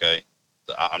 Okay.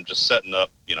 I'm just setting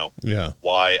up,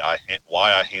 why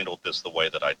I handled this the way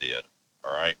that I did.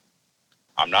 All right.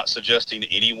 I'm not suggesting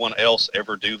anyone else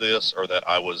ever do this or that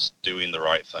I was doing the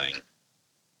right thing.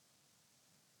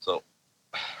 So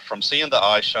from seeing the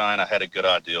eye shine, I had a good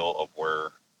idea of where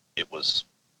it was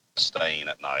staying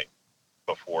at night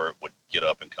before it would get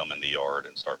up and come in the yard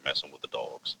and start messing with the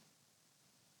dogs.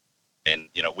 And,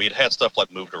 we'd had stuff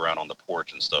like moved around on the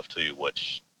porch and stuff too,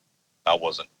 which I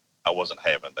wasn't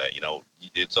having that.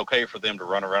 It's okay for them to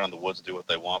run around in the woods and do what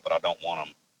they want, but I don't want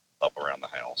them up around the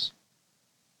house.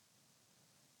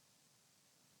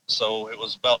 So it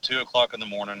was about 2:00 in the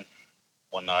morning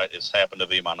one night. It's happened to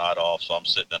be my night off, so I'm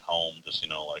sitting at home just,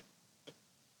 like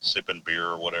sipping beer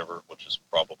or whatever, which is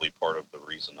probably part of the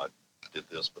reason I did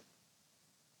this. But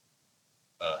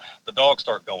the dogs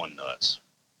start going nuts,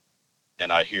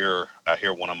 and I hear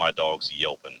one of my dogs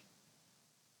yelping,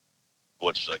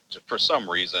 which, like, for some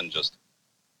reason, just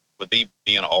with me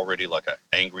being already like an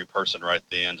angry person right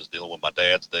then, just dealing with my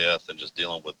dad's death and just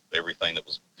dealing with everything that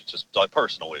was just like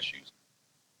personal issues,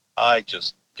 I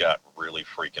just got really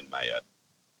freaking mad.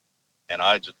 And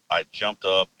I jumped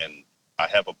up, and I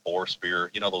have a boar spear,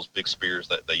 those big spears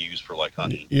that they use for like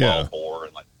hunting wild boar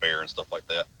and like bear and stuff like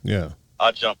that. Yeah.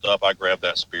 I jumped up, I grabbed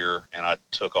that spear, and I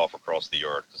took off across the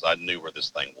yard because I knew where this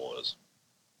thing was.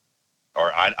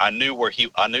 Or I knew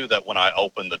that when I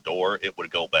opened the door, it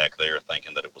would go back there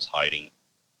thinking that it was hiding.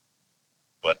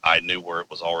 But I knew where it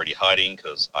was already hiding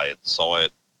because I saw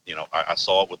it. I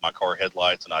saw it with my car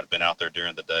headlights, and I'd been out there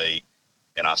during the day,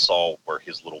 and I saw where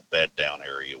his little bed down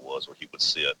area was where he would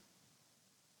sit.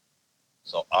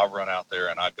 So I run out there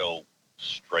and I go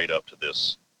straight up to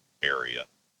this area,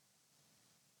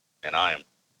 and I am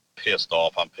pissed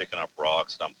off. I'm picking up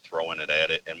rocks and I'm throwing it at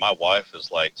it. And my wife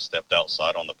is like stepped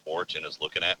outside on the porch and is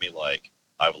looking at me like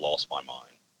I've lost my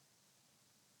mind.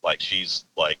 Like she's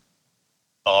like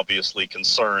obviously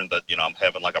concerned that, I'm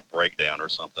having like a breakdown or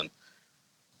something.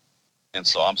 And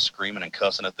so I'm screaming and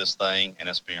cussing at this thing, and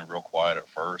it's being real quiet at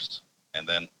first. And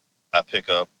then I pick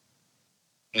up,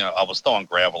 I was throwing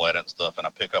gravel at it and stuff, and I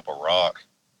pick up a rock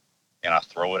and I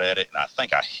throw it at it, and I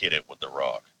think I hit it with the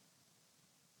rock.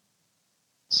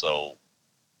 So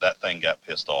that thing got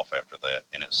pissed off after that,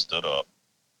 and it stood up.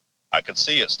 I could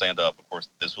see it stand up. Of course,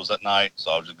 this was at night,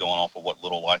 so I was just going off of what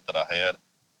little light that I had.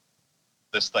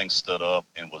 This thing stood up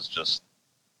and was just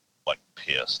like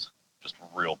pissed. Just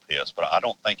real pissed, but I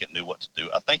don't think it knew what to do.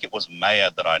 I think it was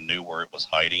mad that I knew where it was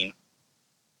hiding,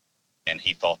 and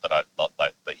he thought that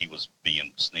that he was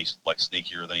being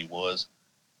sneakier than he was.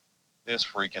 This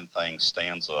freaking thing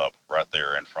stands up right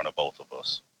there in front of both of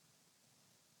us,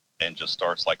 and just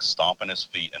starts like stomping his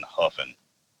feet and huffing.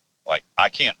 Like I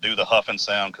can't do the huffing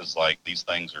sound because like these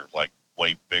things are like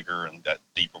way bigger and that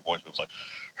deeper voice. It was like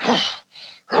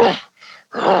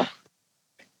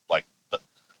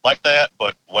like that,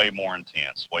 but way more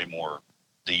intense, way more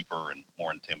deeper and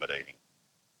more intimidating.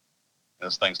 And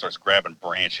this thing starts grabbing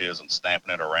branches and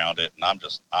stamping it around it. And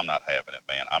I'm not having it,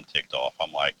 man. I'm ticked off.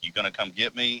 I'm like, you going to come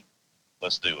get me?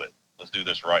 Let's do it. Let's do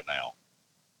this right now.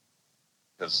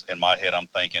 Because in my head, I'm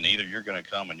thinking either you're going to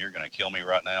come and you're going to kill me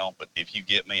right now, but if you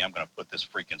get me, I'm going to put this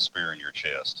freaking spear in your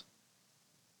chest.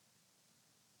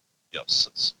 Yep,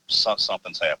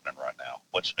 something's happening right now.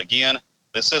 Which, again,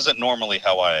 this isn't normally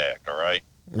how I act, all right?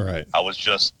 Right. I was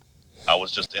just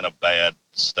in a bad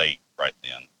state right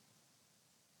then.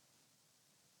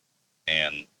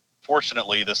 And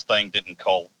fortunately, this thing didn't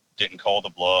call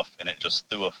the bluff, and it just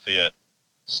threw a fit,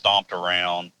 stomped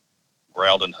around,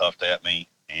 growled and huffed at me,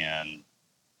 and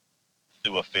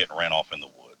threw a fit and ran off in the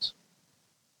woods.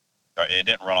 It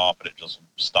didn't run off, but it just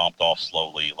stomped off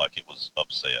slowly like it was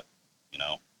upset, you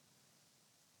know?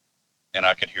 And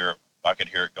I could hear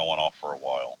it going off for a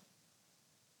while.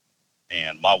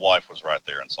 And my wife was right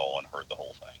there and saw and heard the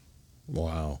whole thing.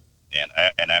 Wow.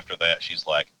 And after that, she's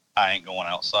like, I ain't going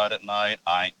outside at night.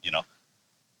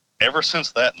 Ever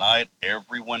since that night,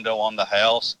 every window on the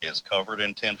house is covered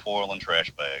in tinfoil and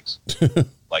trash bags.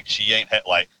 Like she ain't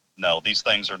no, these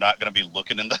things are not going to be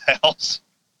looking in the house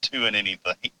doing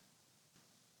anything.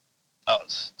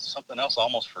 Something else I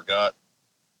almost forgot.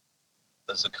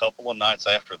 There's a couple of nights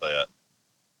after that,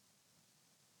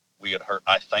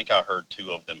 I think I heard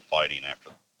two of them fighting after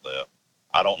that.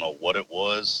 I don't know what it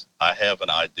was. I have an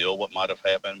idea what might have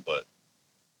happened, but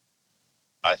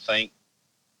I think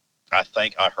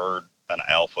I heard an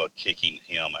alpha kicking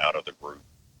him out of the group.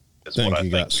 Think he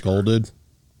got scolded?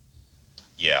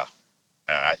 Yeah.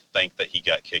 I think that he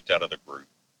got kicked out of the group.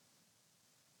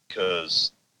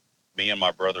 Because me and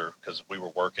my brother, because we were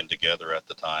working together at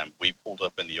the time, we pulled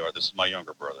up in the yard. This is my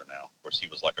younger brother now. Of course, he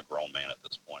was like a grown man at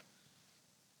this point.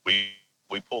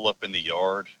 We pull up in the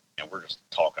yard, and we're just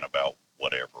talking about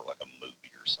whatever, like a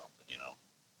movie or something, you know.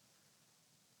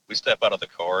 We step out of the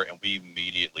car, and we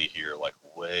immediately hear, like,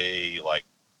 a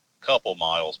couple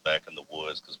miles back in the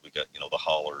woods, because we got, you know, the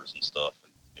hollers and stuff,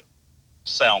 and you know,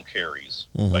 sound carries,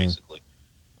 basically.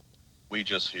 We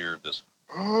just hear this,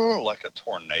 like a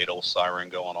tornado siren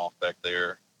going off back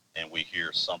there, and we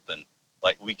hear something,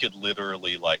 like, we could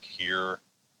literally, like, hear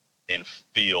and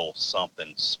feel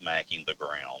something smacking the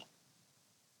ground.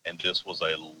 And this was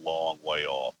a long way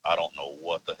off. I don't know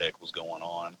what the heck was going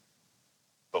on,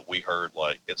 but we heard,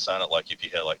 like, it sounded like if you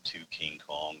had, like, two King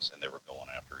Kongs and they were going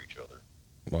after each other.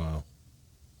 Wow.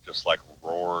 Just like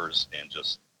roars and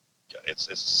just, it's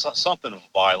something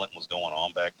violent was going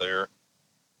on back there.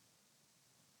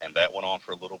 And that went on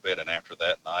for a little bit. And after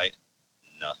that night,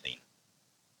 nothing.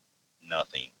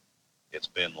 It's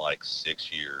been like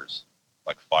 6 years,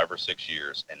 like 5 or 6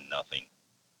 years, and nothing.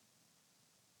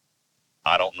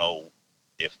 I don't know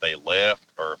if they left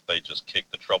or if they just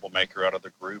kicked the troublemaker out of the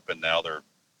group and now they're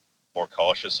more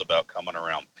cautious about coming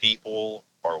around people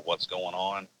or what's going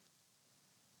on.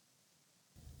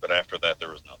 But after that, there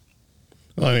was nothing.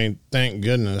 Well, I mean, thank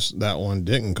goodness that one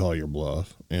didn't call your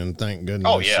bluff, and thank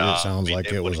goodness it sounds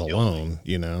like it was alone,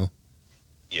 you know?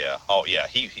 Yeah. Oh, yeah.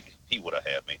 He would have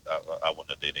had me. I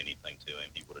wouldn't have did anything to him.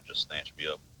 He would have just snatched me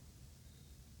up,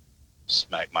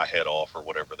 smacked my head off, or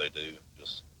whatever they do.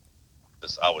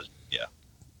 Yeah.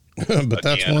 But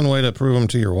that's one way to prove them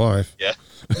to your wife. Yeah.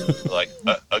 Like,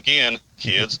 again,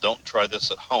 kids, don't try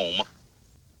this at home.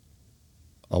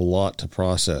 A lot to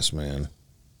process, man.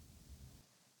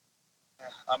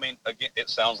 I mean, again, it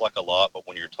sounds like a lot, but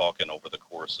when you're talking over the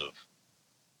course of,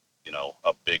 you know,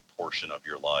 a big portion of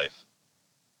your life,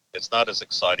 it's not as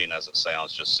exciting as it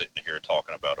sounds just sitting here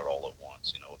talking about it all at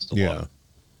once. You know,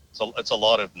 it's a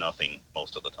lot of nothing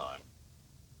most of the time.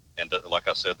 And like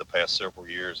I said, the past several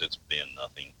years, it's been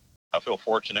nothing. I feel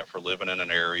fortunate for living in an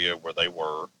area where they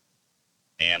were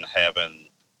and having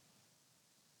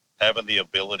the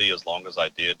ability, as long as I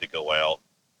did, to go out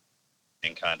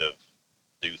and kind of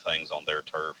do things on their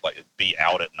turf, like be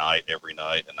out at night every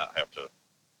night and not have to,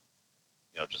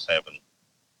 you know, just having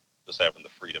the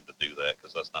freedom to do that,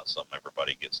 because that's not something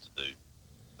everybody gets to do.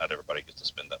 Not everybody gets to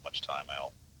spend that much time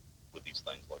out with these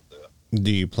things like that.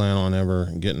 Do you plan on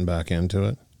ever getting back into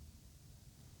it?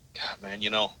 God, man,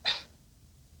 you know,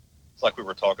 it's like we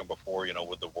were talking before, you know,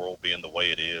 with the world being the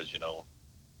way it is, you know,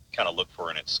 kind of look for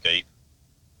an escape.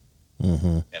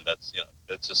 Mm-hmm. And that's, you know,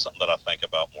 it's just something that I think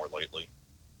about more lately.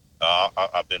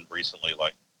 I've been recently,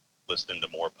 like, listening to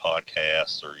more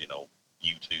podcasts or, you know,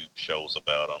 YouTube shows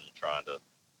about them,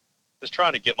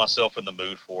 trying to get myself in the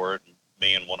mood for it.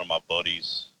 Me and one of my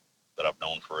buddies that I've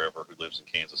known forever, who lives in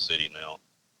Kansas City now,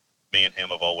 me and him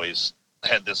have always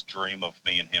had this dream of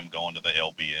me and him going to the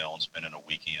LBL and spending a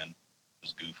weekend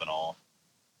just goofing off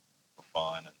for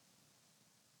fun.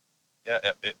 And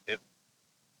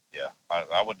yeah,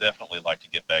 I would definitely like to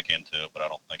get back into it, but I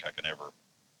don't think I can ever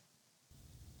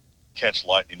catch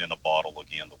lightning in a bottle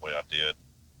again the way I did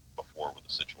before with the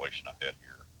situation I had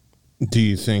here. Do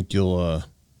you think you'll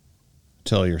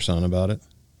tell your son about it?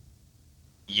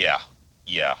 Yeah,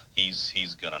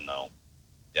 he's gonna know.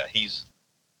 Yeah, he's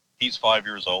 5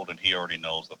 years old and he already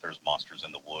knows that there's monsters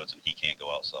in the woods and he can't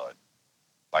go outside.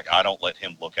 Like, I don't let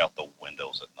him look out the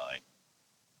windows at night.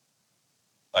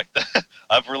 Like,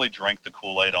 I've really drank the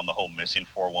Kool-Aid on the whole missing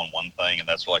 411 thing, and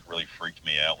that's like really freaked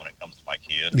me out when it comes to my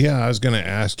kid. Yeah, I was going to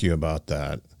ask you about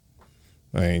that.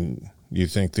 I mean, you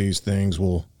think these things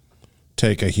will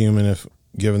take a human if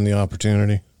given the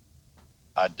opportunity?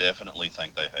 I definitely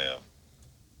think they have.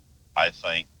 I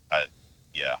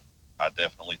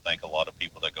definitely think a lot of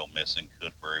people that go missing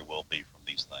could very well be from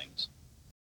these things.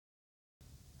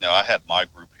 Now, I had my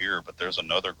group here, but there's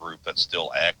another group that's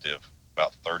still active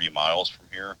about 30 miles from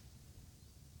here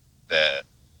that,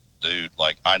 dude,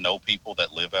 like, I know people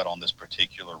that live out on this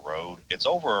particular road. It's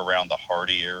over around the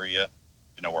Hardy area,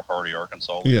 you know where Hardy,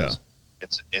 Arkansas is? Yeah.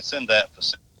 It's in that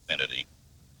vicinity.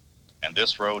 And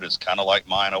this road is kind of like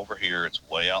mine over here. It's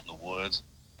way out in the woods,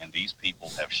 and these people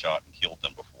have shot and killed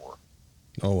them before.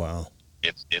 Oh, wow.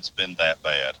 It's been that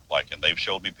bad. Like, and they've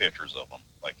showed me pictures of them.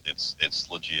 Like, it's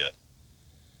legit.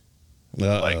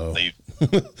 Uh-oh. Like,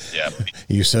 yeah.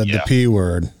 You said the P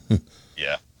word.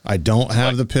 Yeah. I don't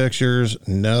have the pictures.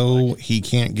 No, he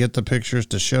can't get the pictures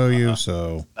to show you,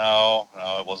 so. No,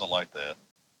 it wasn't like that.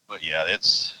 But yeah,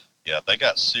 they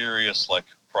got serious, like,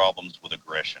 problems with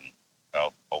aggression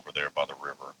out over there by the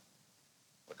river.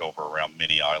 Like, over around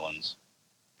Many Islands.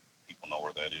 People know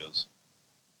where that is.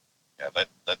 Yeah,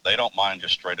 they don't mind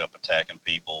just straight up attacking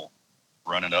people,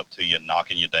 running up to you,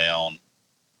 knocking you down,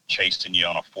 chasing you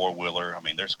on a four-wheeler. I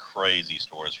mean, there's crazy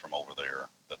stories from over there.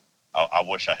 That I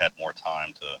wish I had more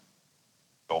time to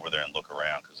go over there and look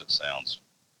around, because it sounds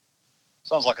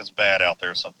like it's bad out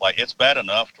there. So, like, it's bad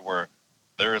enough to where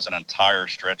there is an entire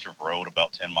stretch of road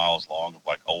about 10 miles long of,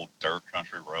 like, old dirt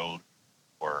country road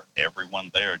where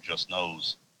everyone there just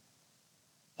knows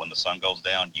when the sun goes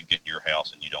down, you get in your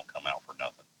house and you don't come out for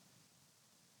nothing.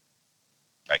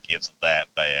 Like, it's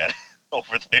that bad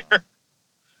over there.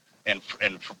 And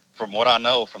from what I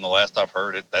know, from the last I've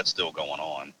heard it, that's still going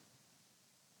on.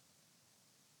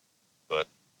 But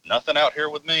nothing out here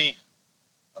with me.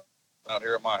 Out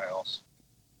here at my house.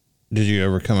 Did you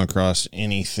ever come across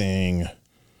anything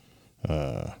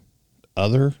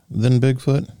other than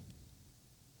Bigfoot?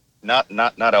 Not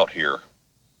out here.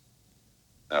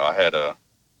 No, I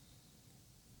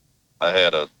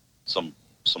had some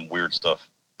weird stuff.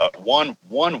 One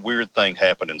weird thing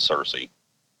happened in Searcy,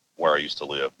 where I used to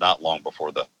live, not long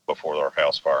before our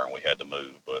house fire, and we had to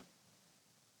move. But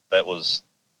that was,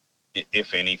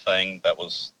 if anything, that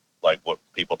was like what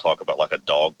people talk about, like a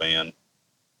dog man.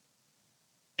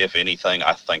 If anything,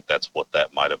 I think that's what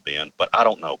that might have been, but I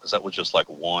don't know, because that was just like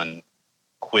one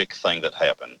quick thing that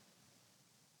happened,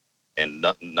 and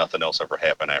nothing else ever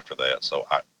happened after that. So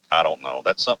I don't know.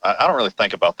 That's something I don't really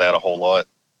think about that a whole lot.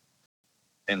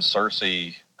 In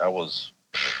Searcy, I was,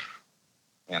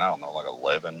 I don't know, like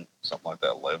 11, something like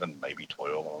that, 11, maybe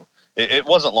 12. It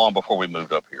wasn't long before we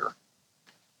moved up here.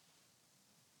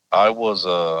 I was,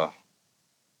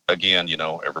 again,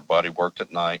 everybody worked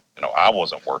at night. I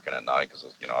wasn't working at night because, I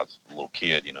was a little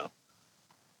kid,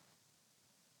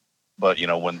 But,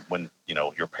 when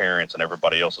your parents and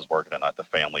everybody else is working at night, the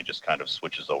family just kind of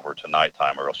switches over to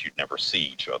nighttime, or else you'd never see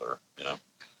each other,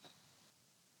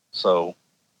 So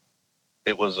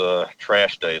it was a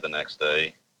trash day the next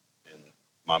day, and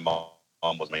my mom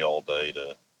was with me all day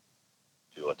to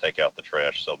take out the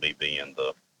trash. So me being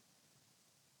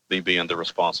the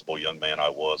responsible young man I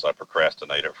was, I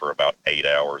procrastinated for about 8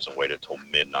 hours and waited till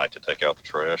midnight to take out the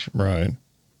trash. Right.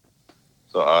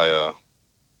 So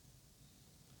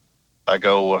I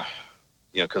go,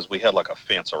 because we had like a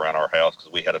fence around our house,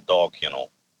 because we had a dog kennel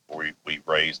where we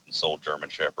raised and sold German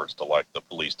Shepherds to like the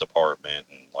police department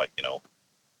and like,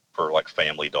 for like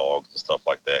family dogs and stuff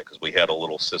like that. Because we had a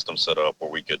little system set up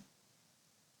where we could,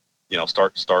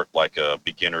 start like a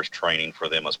beginner's training for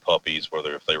them as puppies,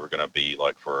 whether if they were going to be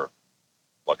like for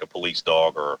like a police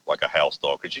dog or like a house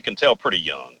dog. Because you can tell pretty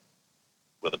young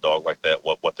with a dog like that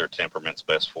what their temperament's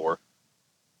best for.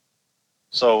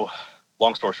 So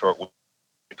long story short, we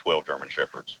had 12 German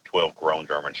Shepherds, 12 grown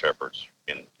German Shepherds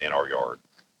in our yard.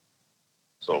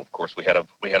 So of course we had a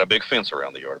big fence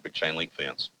around the yard, a big chain link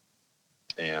fence.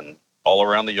 And all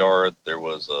around the yard, there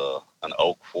was an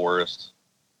oak forest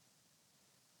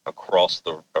across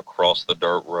the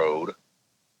dirt road,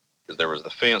 because there was the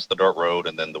fence, the dirt road,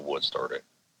 and then the woods started.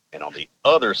 And on the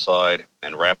other side,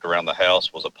 and wrapped around the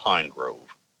house, was a pine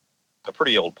grove. a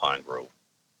pretty old pine grove.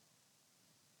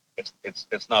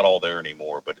 It's not all there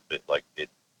anymore, but it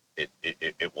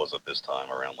was at this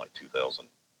time around like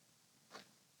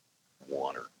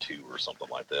 2001 or 2 or something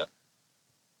like that.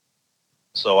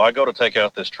 So I go to take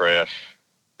out this trash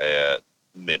at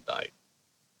midnight,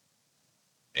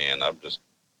 and I'm just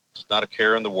not a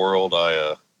care in the world.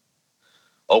 I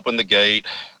open the gate,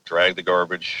 drag the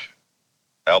garbage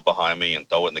out behind me, and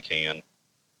throw it in the can.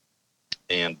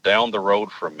 And down the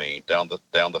road from me, down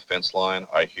the fence line,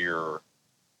 I hear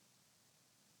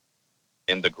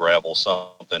in the gravel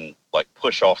something like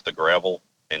push off the gravel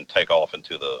and take off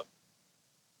into the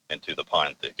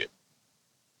pine thicket.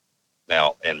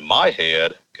 Now, in my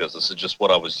head, because this is just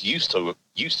what I was used to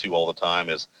all the time,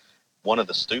 is one of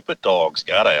the stupid dogs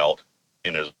got out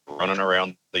and is running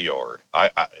around the yard.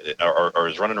 Or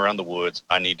is running around the woods.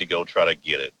 I need to go try to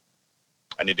get it.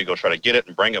 I need to go try to get it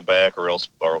and bring it back, or else,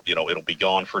 it'll be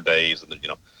gone for days. And then,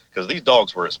 because these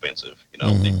dogs were expensive.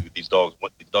 These dogs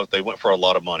they went for a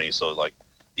lot of money. So like,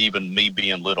 even me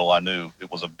being little, I knew it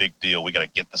was a big deal. We got to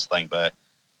get this thing back.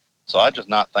 So I just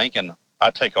not thinking. I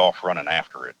take off running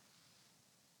after it.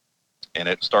 And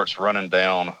it starts running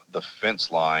down the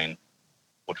fence line,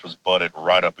 which was butted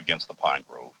right up against the pine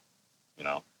grove,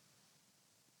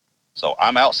 So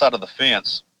I'm outside of the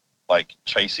fence, like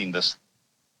chasing this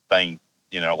thing,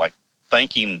 like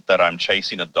thinking that I'm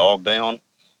chasing a dog down,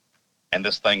 and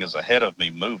this thing is ahead of me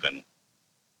moving.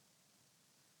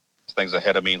 This thing's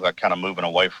ahead of me, like kind of moving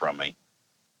away from me.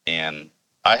 And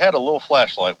I had a little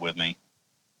flashlight with me.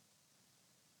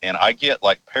 And I get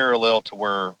like parallel to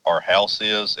where our house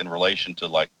is in relation to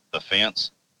like the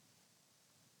fence.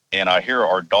 And I hear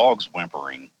our dogs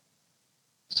whimpering.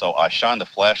 So I shine the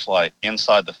flashlight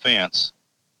inside the fence.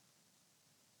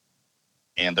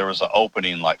 And there was an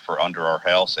opening like for under our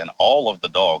house. And all of the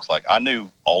dogs, like I knew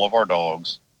all of our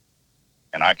dogs.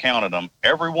 And I counted them.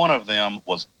 Every one of them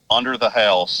was under the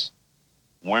house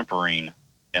whimpering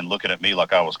and looking at me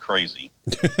like I was crazy.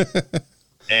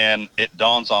 And it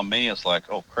dawns on me, it's like,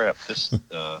 oh crap, this.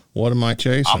 What am I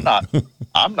chasing?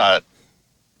 I'm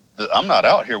not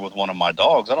out here with one of my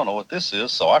dogs. I don't know what this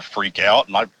is. So I freak out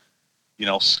and I,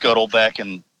 scuttle back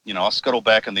in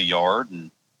the yard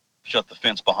and shut the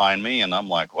fence behind me. And I'm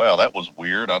like, wow, that was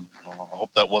weird. I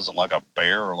hope that wasn't like a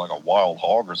bear or like a wild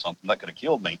hog or something that could have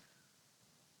killed me.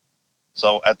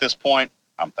 So at this point,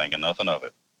 I'm thinking nothing of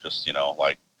it. Just,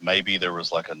 like maybe there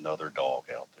was like another dog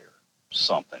out there,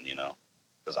 something,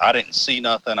 because I didn't see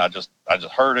nothing. I just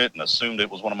heard it and assumed it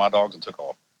was one of my dogs and took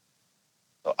off.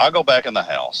 So I go back in the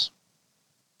house.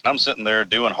 I'm sitting there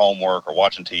doing homework or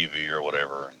watching TV or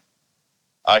whatever, and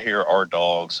I hear our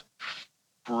dogs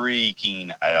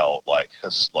freaking out.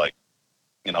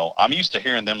 I'm used to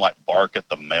hearing them like bark at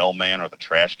the mailman or the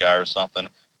trash guy or something.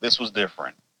 This was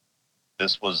different.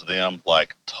 This was them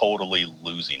like totally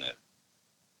losing it.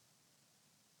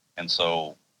 And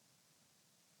so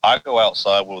I go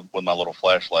outside with my little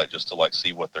flashlight just to like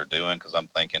see what they're doing, because I'm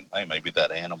thinking, hey, maybe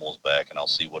that animal's back and I'll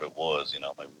see what it was,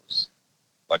 maybe it was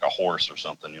like a horse or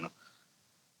something,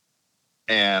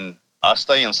 And I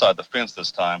stay inside the fence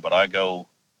this time, but I go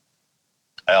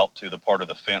out to the part of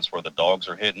the fence where the dogs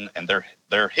are hitting, and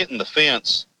they're hitting the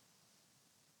fence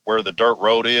where the dirt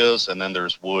road is, and then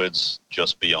there's woods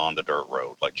just beyond the dirt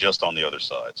road, like just on the other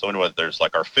side. So anyway, there's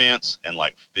like our fence and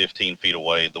like 15 feet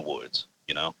away, the woods,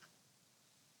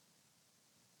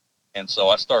 And so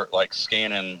I start like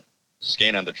scanning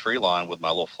the tree line with my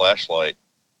little flashlight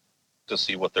to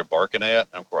see what they're barking at.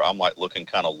 And I'm like looking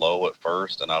kind of low at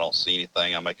first, and I don't see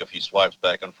anything. I make a few swipes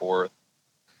back and forth,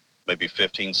 maybe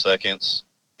 15 seconds,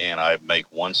 and I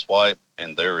make one swipe,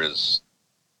 and there is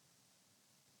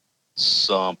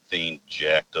something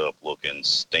jacked up looking,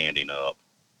 standing up,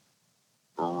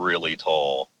 really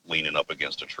tall, leaning up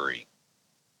against a tree.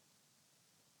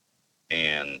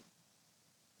 And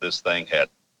this thing had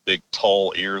big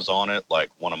tall ears on it, like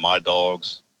one of my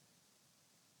dogs,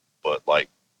 but like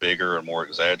bigger and more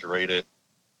exaggerated.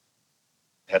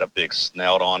 Had a big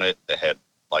snout on it that had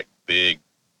like big,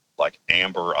 like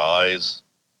amber eyes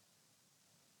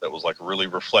that was like really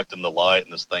reflecting the light.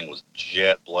 And this thing was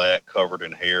jet black, covered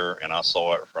in hair. And I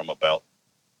saw it from about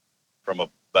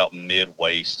mid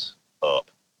waist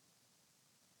up.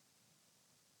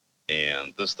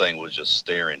 And this thing was just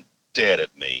staring dead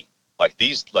at me.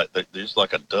 There's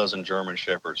like a dozen German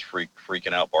Shepherds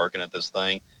freaking out, barking at this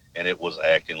thing, and it was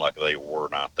acting like they were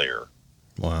not there.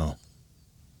 Wow.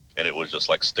 And it was just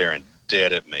like staring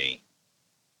dead at me.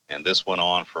 And this went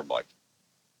on for like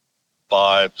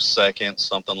 5 seconds,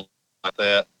 something like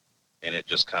that. And it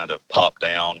just kind of popped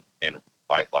down, and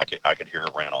I could hear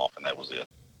it ran off, and that was it.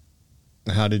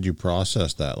 How did you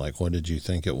process that? Like, what did you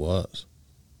think it was?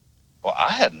 Well,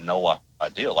 I had no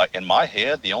idea. Like, in my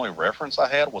head, the only reference I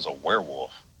had was a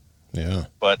werewolf. Yeah.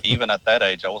 But even at that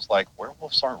age, I was like,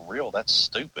 werewolves aren't real. That's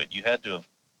stupid.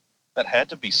 That had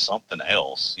to be something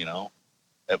else, you know?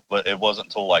 But it wasn't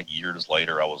until like years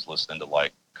later I was listening to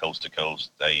like Coast to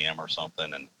Coast AM or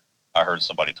something, and I heard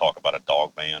somebody talk about a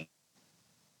dog man.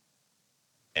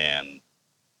 And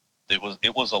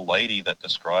it was a lady that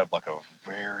described like a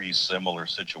very similar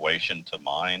situation to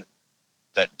mine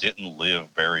that didn't live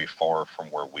very far from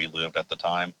where we lived at the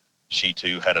time. She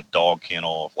too had a dog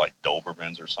kennel of like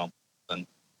Dobermans or something,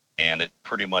 and it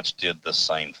pretty much did the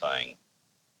same thing.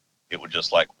 It would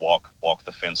just like walk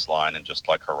the fence line and just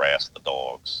like harass the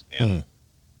dogs, and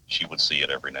she would see it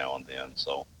every now and then.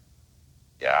 So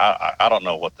yeah, I don't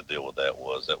know what the deal with that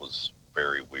was. That was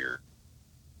very weird.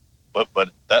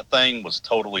 But that thing was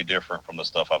totally different from the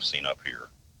stuff I've seen up here.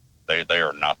 They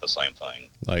are not the same thing.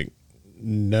 Like,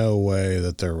 no way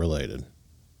that they're related.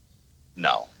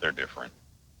 No, they're different.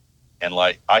 And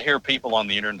like, I hear people on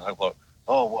the internet talk about,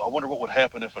 oh, well, I wonder what would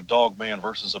happen if a dog man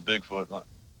versus a Bigfoot.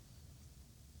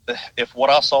 If what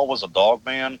I saw was a dog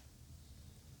man,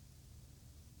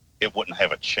 it wouldn't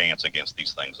have a chance against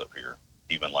these things up here,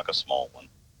 even like a small one.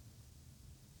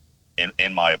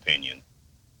 In my opinion.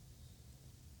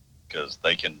 Because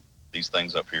these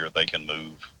things up here, they can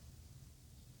move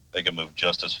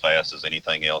just as fast as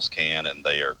anything else can, and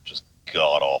they are just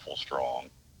god awful strong.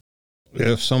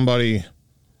 If somebody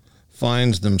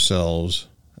finds themselves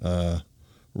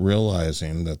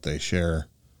realizing that they share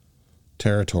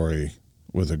territory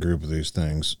with a group of these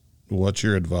things, what's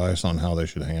your advice on how they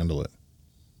should handle it?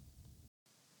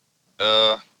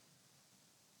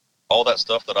 All that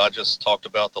stuff that I just talked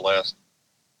about the last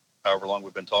however long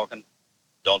we've been talking,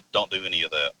 don't do any of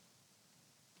that.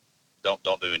 Don't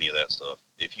do any of that stuff.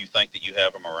 If you think that you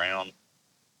have them around,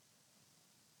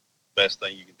 best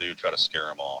thing you can do, try to scare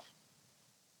them off.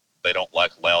 They don't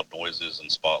like loud noises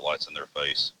and spotlights in their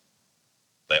face.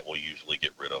 That will usually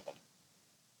get rid of them.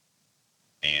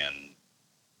 And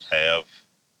have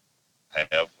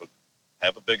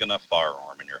a big enough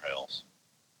firearm in your house.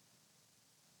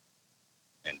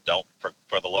 And don't,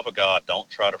 for the love of God, don't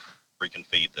try to freaking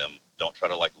feed them. Don't try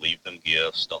to like leave them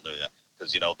gifts. Don't do that,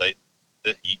 because you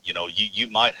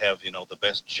might have the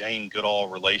best Jane Goodall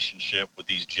relationship with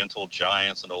these gentle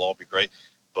giants, and it'll all be great.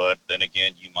 But then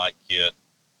again, you might get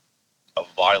a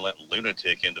violent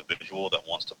lunatic individual that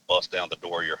wants to bust down the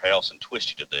door of your house and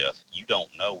twist you to death. You don't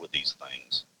know with these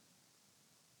things.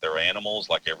 They're animals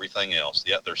like everything else.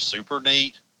 Yeah, they're super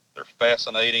neat. They're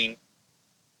fascinating.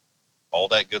 All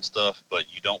that good stuff,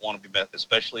 but you don't want to be,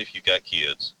 especially if you got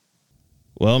kids.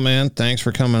 Well, man, thanks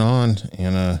for coming on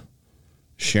and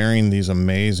sharing these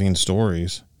amazing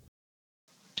stories.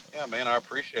 Yeah, man, I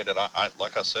appreciate it. I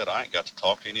like I said, I ain't got to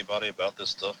talk to anybody about this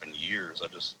stuff in years. I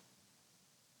just,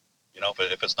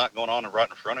 if it's not going on right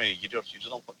in front of you, you don't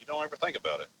ever think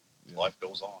about it. Life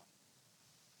goes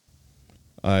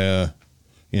on.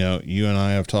 You and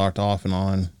I have talked off and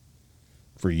on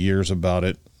for years about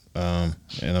it, and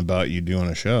about you doing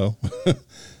a show.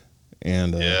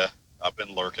 And yeah, I've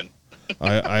been lurking.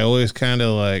 I always kind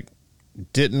of like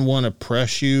didn't want to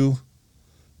press you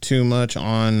too much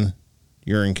on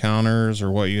your encounters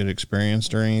or what you had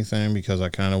experienced or anything, because I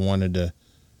kind of wanted to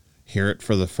hear it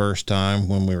for the first time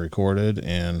when we recorded,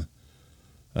 and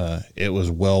it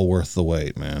was well worth the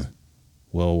wait, man.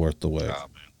 Well worth the wait. Oh,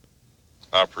 man.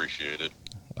 I appreciate it.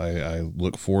 I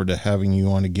look forward to having you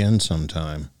on again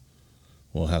sometime.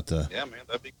 We'll have to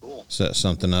that'd be cool. Set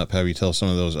something up, have you tell some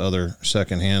of those other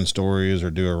secondhand stories or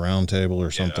do a round table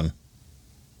or something.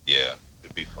 Yeah,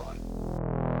 it'd be fun.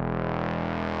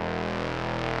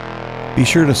 Be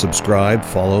sure to subscribe,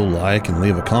 follow, like, and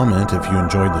leave a comment if you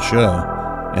enjoyed the show.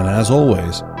 And as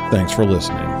always, thanks for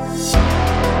listening.